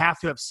where you have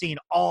to have seen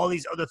all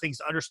these other things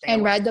to understand.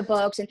 And read the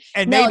books.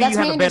 And maybe you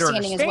have a better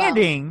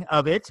understanding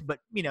of it, but,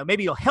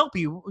 maybe it'll help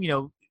you,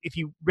 if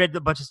you read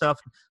a bunch of stuff,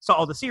 saw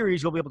all the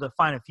series, you'll be able to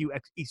find a few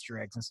Easter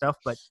eggs and stuff.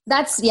 But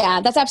that's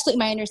absolutely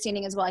my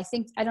understanding as well.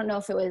 I don't know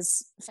if it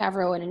was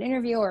Favreau in an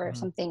interview or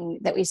something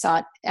that we saw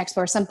at Expo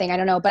or something. I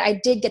don't know, but I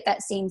did get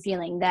that same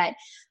feeling that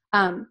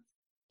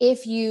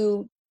if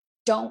you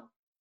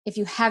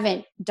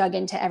haven't dug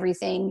into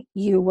everything,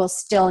 you will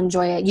still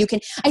enjoy it. You can,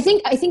 I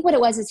think what it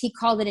was is he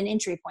called it an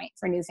entry point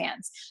for new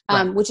fans,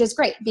 which is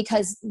great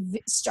because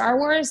Star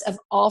Wars of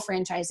all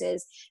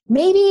franchises,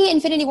 maybe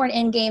Infinity War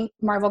and Endgame,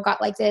 Marvel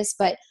got like this,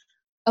 but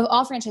of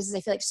all franchises,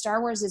 I feel like Star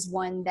Wars is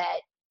one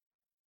that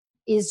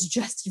is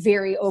just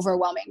very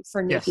overwhelming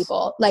for new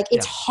people. Like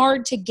it's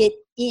hard to get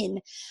in.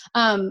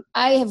 I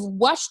have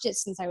watched it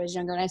since I was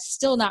younger and I'm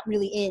still not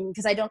really in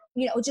because I don't,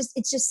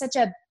 it's just such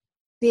a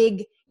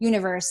big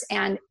universe.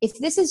 And if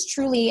this is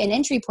truly an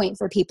entry point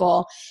for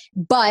people,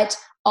 but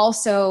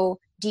also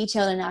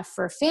detailed enough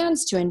for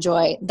fans to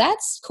enjoy,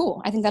 that's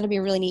cool. I think that'll be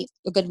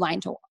a good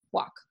line to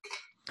walk.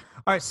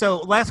 All right. So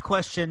last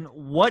question.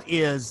 What do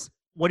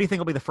you think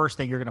will be the first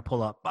thing you're going to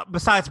pull up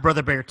besides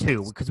Brother Bear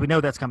 2? Because we know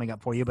that's coming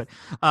up for you, but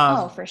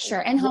for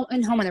sure. And Home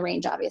on the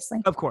Range, obviously.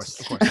 Of course.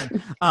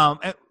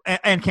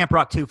 and Camp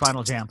Rock 2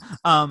 Final Jam.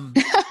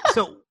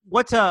 So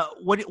what do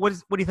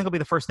you think will be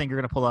the first thing you're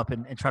going to pull up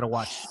and try to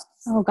watch?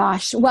 Oh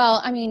gosh. Well,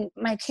 I mean,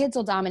 my kids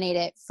will dominate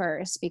it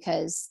first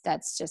because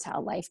that's just how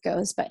life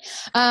goes. But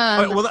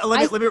let me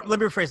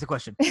rephrase the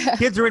question.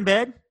 Kids are in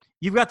bed.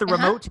 You've got the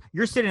remote.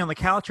 You're sitting on the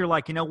couch. You're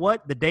like, you know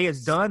what? The day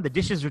is done. The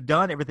dishes are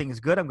done. Everything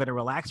is good. I'm going to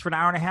relax for an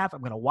hour and a half.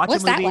 I'm going to watch a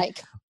movie. What's that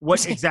like?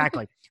 What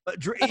exactly?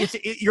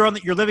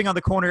 You're living on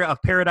the corner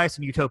of paradise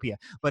and utopia.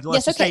 But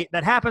let's just say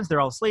that happens.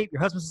 They're all asleep.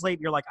 Your husband's asleep.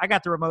 You're like, I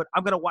got the remote.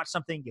 I'm going to watch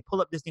something. You pull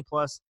up Disney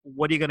Plus.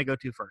 What are you going to go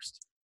to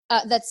first?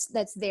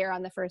 That's there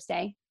on the first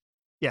day.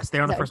 Yes,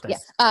 they're on the first day.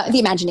 Yeah. The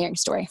Imagineering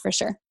Story for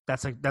sure.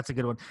 That's a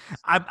good one.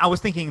 I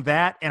was thinking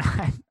that, and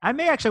I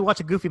may actually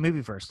watch a Goofy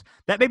movie first.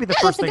 That may be the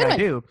first thing I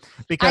do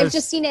because I've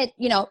just seen it,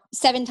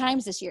 7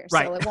 times this year,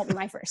 so it won't be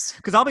my first.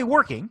 Because I'll be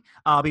working.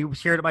 I'll be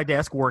here at my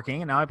desk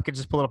working, and now I could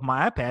just pull it up on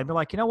my iPad and be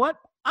like, you know what?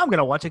 I'm going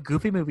to watch a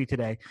Goofy movie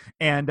today,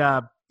 and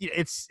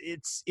it's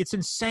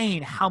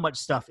insane how much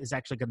stuff is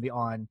actually going to be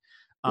on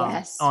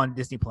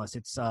Disney Plus.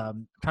 It's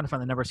I'm trying to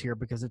find the numbers here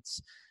because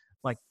it's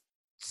like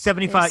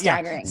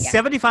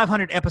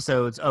 7,500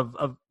 episodes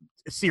of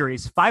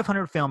series,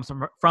 500 films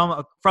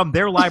from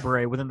their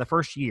library within the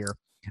first year.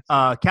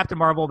 Captain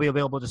Marvel will be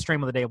available to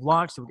stream on the day of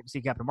launch, so we can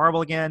see Captain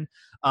Marvel again.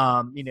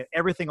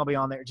 Everything will be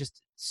on there.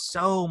 Just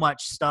so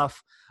much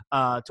stuff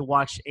to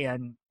watch,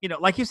 and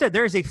like you said,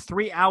 there is a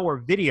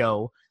 3-hour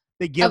video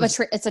that gives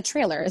it's a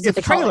trailer. It's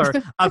a trailer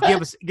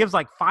gives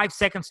like 5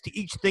 seconds to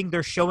each thing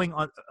they're showing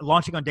on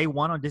launching on day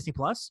 1 on Disney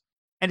Plus.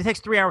 And it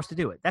takes 3 hours to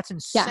do it. That's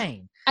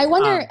insane. Yeah. I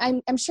wonder,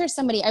 I'm sure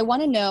I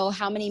want to know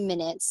how many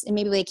minutes, and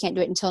maybe they can't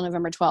do it until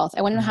November 12th.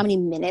 I want to know how many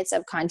minutes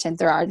of content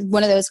there are.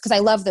 One of those, because I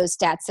love those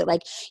stats that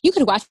like, you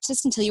could watch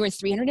this until you were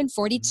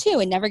 342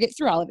 and never get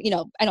through all of it.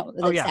 I don't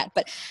know that stat,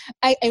 but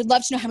I'd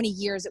love to know how many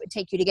years it would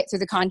take you to get through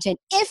the content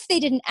if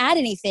they didn't add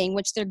anything,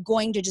 which they're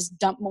going to just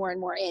dump more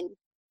and more in.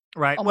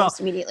 Right.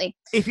 Almost immediately.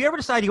 If you ever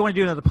decide you want to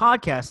do another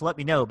podcast, let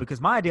me know, because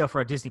my idea for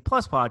a Disney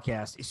Plus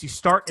podcast is you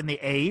start in the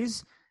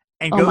A's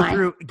and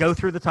go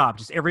through the top,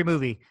 just every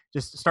movie,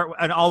 just start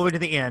and all the way to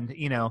the end,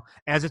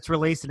 as it's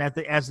released and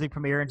as they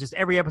premiere, and just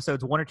every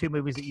episode's 1 or 2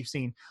 movies that you've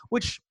seen,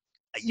 which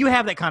you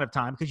have that kind of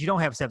time because you don't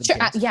have 7 kids.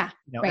 Right.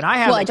 And I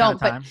have kind of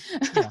time.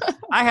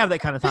 I have that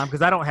kind of time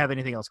because I don't have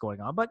anything else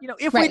going on. But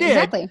if we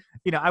did,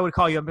 I would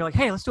call you and be like,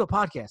 hey, let's do a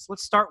podcast.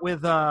 Let's start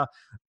with a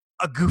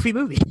Goofy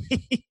movie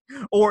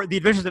or The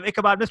Adventures of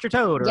Ichabod and Mr.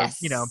 Toad, or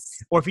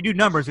or if you do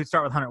numbers, we'd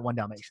start with 101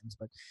 Dalmatians.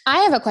 But I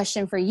have a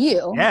question for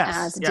you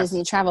as a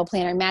Disney travel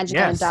planner,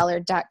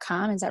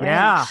 magiconadollar.com. Is that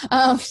right?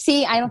 Yeah.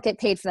 See, I don't get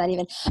paid for that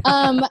even.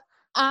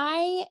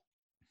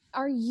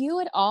 Are you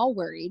at all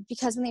worried?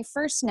 Because when they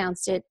first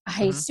announced it,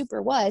 I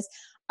super was.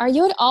 Are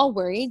you at all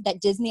worried that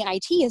Disney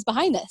IT is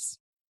behind this?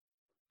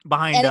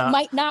 And it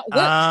might not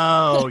work.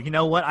 Oh, you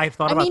know what? I've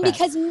thought about that.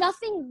 Because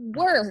nothing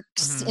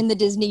works in the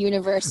Disney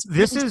universe.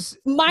 This is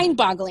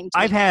mind-boggling to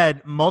me. I've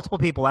had multiple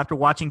people, after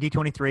watching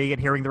D23 and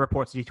hearing the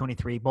reports of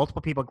D23,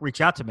 multiple people reach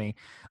out to me.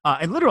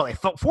 And literally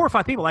 4 or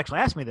 5 people actually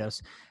asked me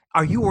this.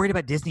 Are you worried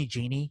about Disney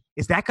Genie?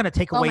 Is that going to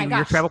take away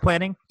your travel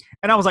planning?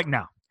 And I was like,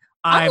 no.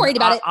 I'm worried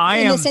about it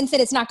in the sense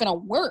that it's not going to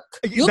work.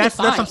 That's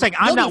what I'm saying.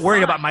 I'm not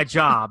worried about my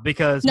job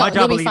because my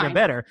job will be even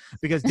better.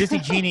 Because Disney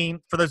Genie,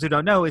 for those who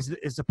don't know, is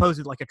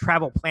supposed like a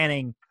travel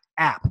planning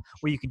app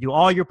where you can do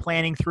all your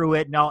planning through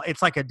it. No,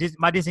 it's like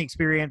my Disney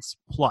Experience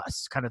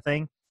Plus kind of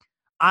thing.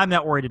 I'm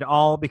not worried at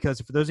all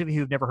because for those of you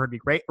who've never heard me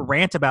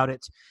rant about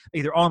it,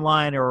 either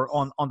online or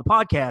on the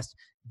podcast,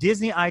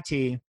 Disney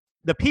IT.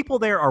 The people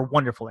there are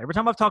wonderful. Every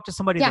time I've talked to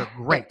somebody, they're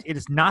great. It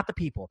is not the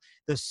people.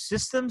 The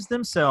systems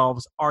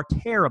themselves are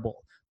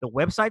terrible. The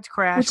websites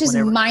crash. Which is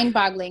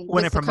mind-boggling.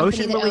 When a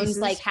promotion releases, owns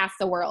like half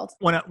the world.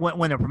 When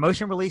a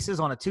promotion releases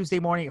on a Tuesday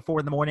morning at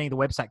 4 a.m, the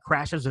website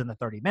crashes within the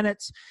 30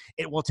 minutes.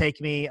 It will take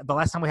me. The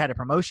last time we had a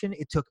promotion,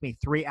 it took me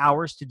 3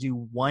 hours to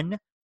do one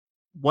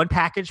one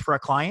package for a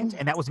client,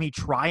 and that was me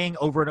trying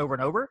over and over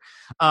and over.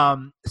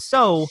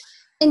 So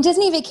in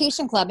Disney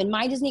Vacation Club and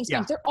My Disney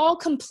Experience, they're all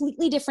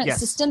completely different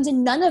systems,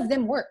 and none of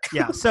them work.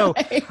 Yeah. So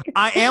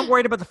I am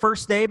worried about the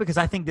first day because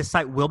I think this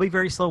site will be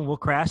very slow and will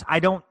crash.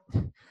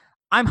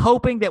 I'm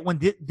hoping that when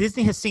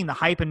Disney has seen the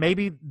hype, and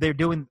maybe they're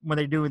doing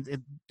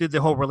did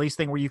the whole release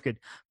thing where you could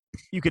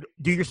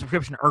do your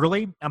subscription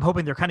early. I'm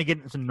hoping they're kind of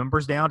getting some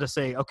numbers down to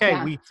say,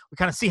 okay, we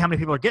kind of see how many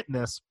people are getting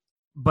this,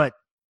 but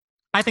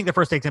I think the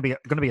first day is going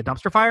to be a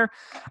dumpster fire.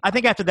 I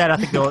think after that, I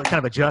think they'll kind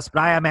of adjust,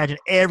 but I imagine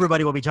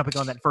everybody will be jumping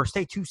on that first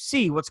day to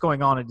see what's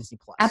going on in Disney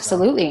Plus.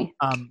 Absolutely.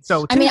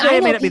 So Tuesday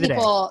may not be the day.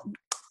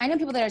 I know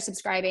people that are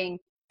subscribing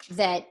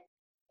that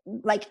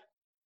like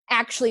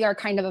actually are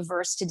kind of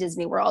averse to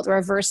Disney World or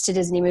averse to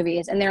Disney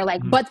movies, and they're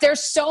like, but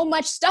there's so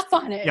much stuff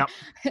on it.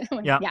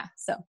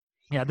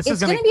 This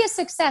is going to be a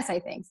success, I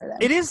think, for them.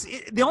 It is.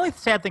 The only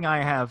sad thing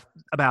I have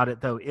about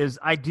it, though, is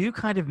I do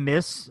kind of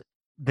miss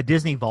the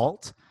Disney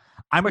Vault.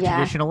 I'm a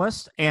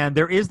traditionalist, and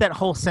there is that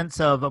whole sense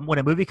of when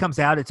a movie comes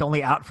out, it's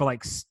only out for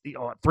like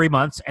 3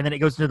 months, and then it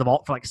goes into the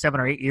vault for like 7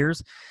 or 8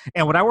 years.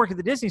 And when I worked at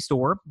the Disney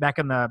store back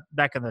in the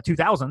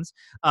 2000s,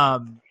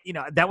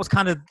 that was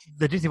kind of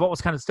the Disney Vault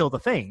was kind of still the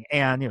thing.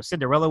 And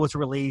Cinderella was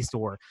released,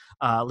 or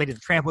Lady and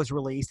the Tramp was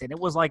released, and it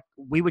was like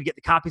we would get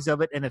the copies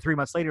of it, and then 3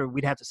 months later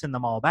we'd have to send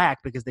them all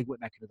back because they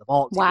went back into the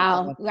vault.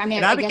 Wow, I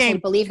mean, I guess I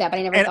believe that, but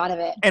I never thought of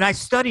it. And I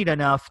studied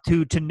enough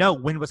to know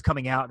when it was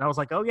coming out, and I was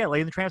like, oh yeah,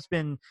 Lady and the Tramp's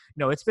been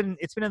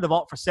it's been in the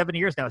vault for 7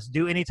 years now. It's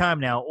due anytime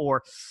now.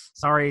 Or,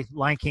 sorry,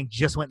 Lion King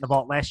just went in the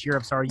vault last year.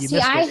 I'm sorry you missed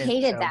it. I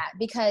hated that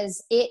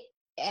because I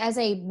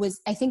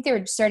think they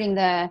were starting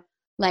the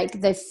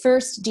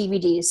first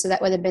DVDs. So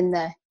that would have been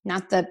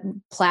not the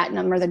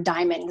platinum or the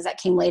diamond because that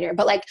came later.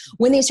 But like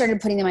when they started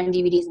putting them on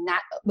DVDs, and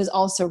that was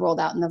also rolled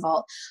out in the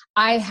vault,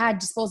 I had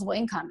disposable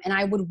income and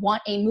I would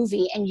want a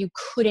movie and you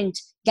couldn't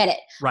get it.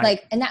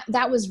 Right. And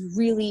that was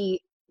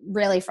really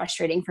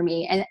frustrating for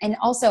me. And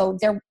also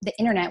the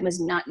internet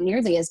was not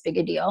nearly as big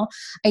a deal.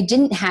 I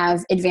didn't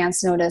have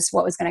advance notice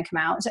what was going to come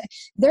out.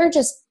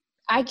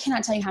 I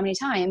cannot tell you how many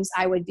times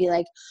I would be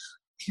like,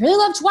 I really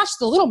love to watch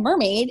The Little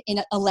Mermaid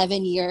in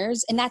 11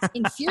 years. And that's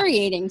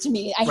infuriating to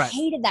me. I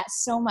hated that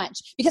so much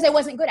because I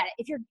wasn't good at it.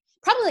 If you're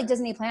probably like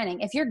Disney planning,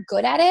 if you're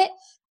good at it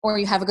or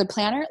you have a good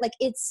planner, like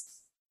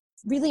it's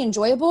really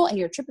enjoyable and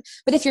you're tripping.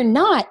 But if you're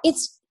not,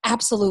 it's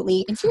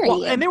absolutely infuriating.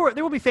 Well, and there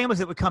will be families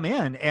that would come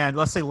in, and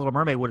let's say Little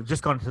Mermaid would have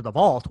just gone into the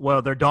vault.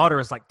 Well, their daughter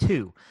is like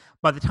 2.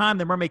 By the time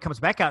the mermaid comes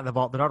back out of the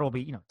vault, the daughter will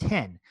be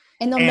 10.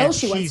 And they'll know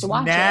she wants to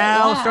watch it. She's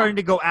now starting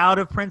to go out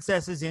of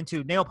princesses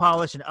into nail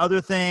polish and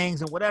other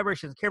things and whatever.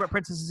 She doesn't care about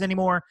princesses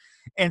anymore.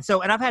 And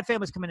I've had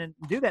families come in and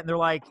do that, and they're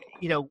like,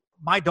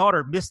 my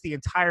daughter missed the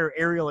entire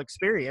Ariel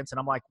experience. And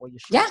I'm like, well, you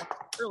should. Yeah.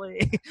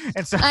 Really?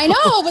 And so I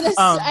know, but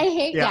I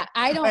hate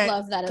I don't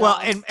love that at all.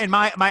 Well, and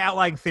my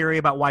outlying theory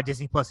about why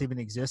Disney Plus even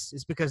exists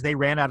is because they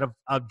ran out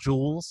of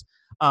jewels.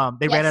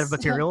 They ran out of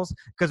materials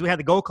because we had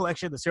the gold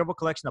collection, the silver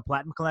collection, the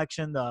platinum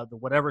collection, the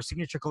whatever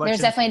signature collection.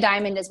 There's definitely a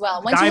diamond as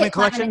well. Once you hit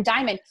platinum and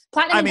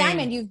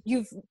diamond,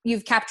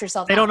 you've capped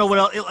yourself. They don't know what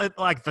else,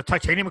 like the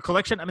titanium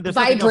collection. I mean, there's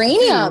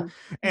vibranium.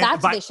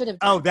 That's what they should have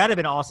done. Oh, that'd have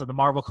been awesome. The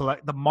Marvel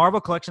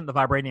collection, the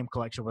vibranium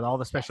collection with all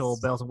the special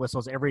bells and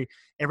whistles. Every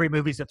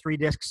movie's a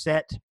 3-disc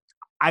set.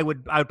 I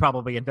would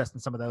probably invest in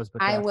some of those.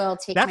 But I will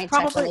take my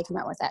check when they come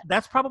out with that.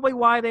 That's probably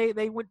why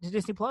they went to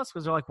Disney Plus,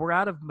 because they're like, we're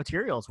out of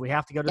materials. We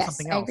have to go to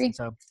something else. I agree.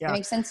 So that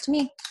makes sense to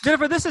me.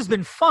 Jennifer, this has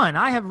been fun.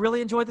 I have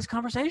really enjoyed this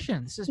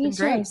conversation. This has been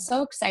great. I'm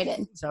so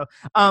excited. So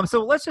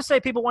let's just say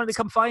people wanted to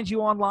come find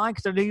you online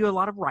because I know you do a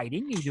lot of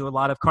writing. You do a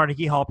lot of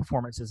Carnegie Hall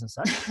performances and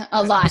such.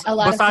 a lot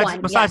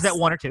besides that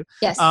one or two.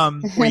 Yes.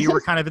 Where you were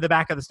kind of in the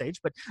back of the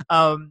stage. But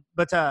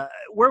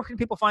where can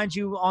people find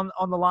you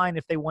on the line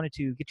if they wanted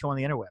to get you on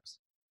the interwebs?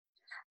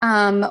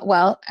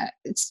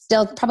 It's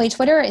still probably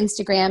Twitter or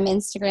Instagram.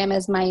 Instagram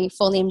is my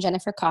full name,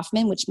 Jennifer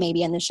Kaufman, which may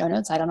be in the show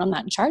notes. I don't know. I'm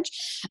not in charge.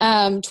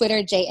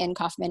 Twitter, JN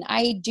Kaufman.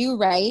 I do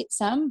write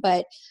some,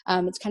 but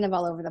it's kind of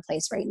all over the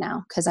place right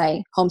now because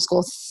I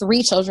homeschool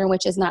 3 children,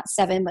 which is not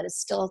 7, but it's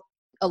still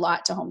a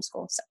lot to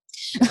homeschool. So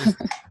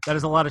that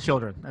is a lot of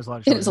children. It is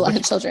a lot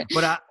of children.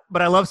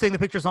 But I love seeing the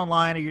pictures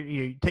online.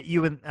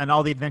 You and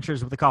all the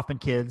adventures with the Kaufman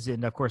kids,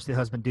 and of course the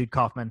husband, Dude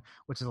Kaufman,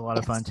 which is a lot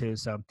of fun too.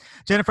 So,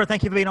 Jennifer,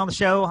 thank you for being on the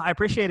show. I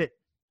appreciate it.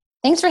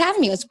 Thanks for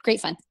having me. It was great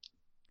fun.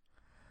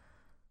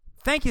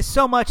 Thank you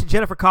so much,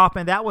 Jennifer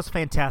Kaufman. That was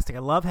fantastic. I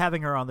love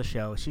having her on the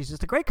show. She's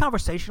just a great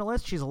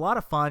conversationalist. She's a lot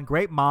of fun,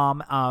 great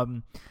mom.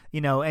 And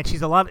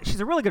she's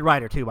a really good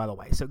writer too, by the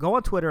way. So go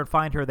on Twitter and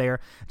find her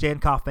there, Jenn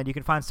Kaufman. You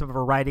can find some of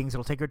her writings.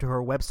 It'll take her to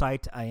her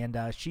website, and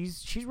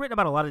she's written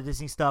about a lot of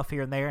Disney stuff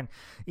here and there, and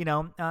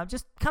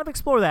just kind of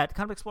explore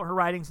her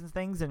writings and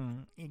things,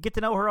 and get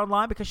to know her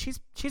online because she's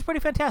pretty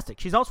fantastic.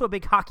 She's also a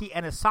big hockey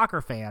and a soccer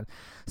fan.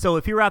 So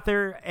if you're out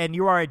there and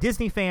you are a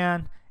Disney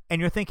fan and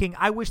you're thinking,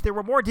 I wish there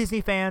were more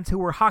Disney fans who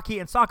were hockey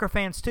and soccer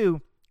fans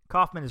too,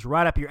 Kaufman is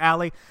right up your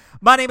alley.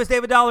 My name is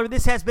David Dollar.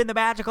 This has been the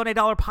Magic on a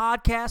Dollar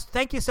podcast.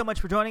 Thank you so much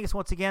for joining us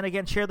once again.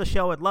 Again, share the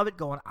show. I'd love it.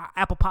 Go on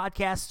Apple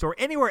Podcasts or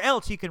anywhere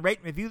else you can rate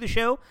and review the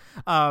show.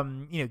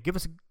 Give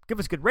us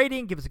a good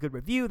rating. Give us a good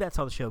review. That's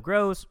how the show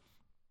grows.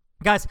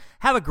 Guys,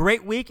 have a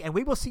great week, and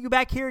we will see you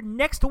back here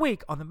next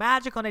week on the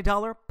Magic on a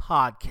Dollar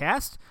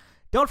podcast.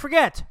 Don't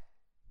forget,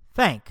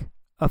 thank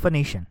a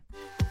Phoenician.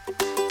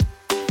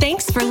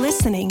 Thanks for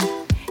listening.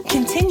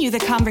 Continue the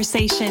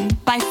conversation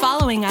by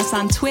following us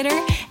on Twitter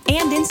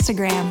and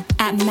Instagram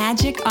at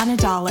Magic on a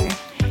Dollar,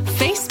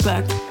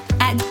 Facebook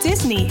at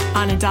Disney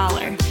on a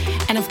Dollar,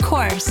 and of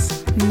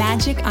course,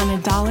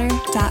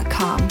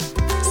 magiconadollar.com.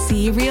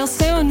 See you real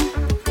soon.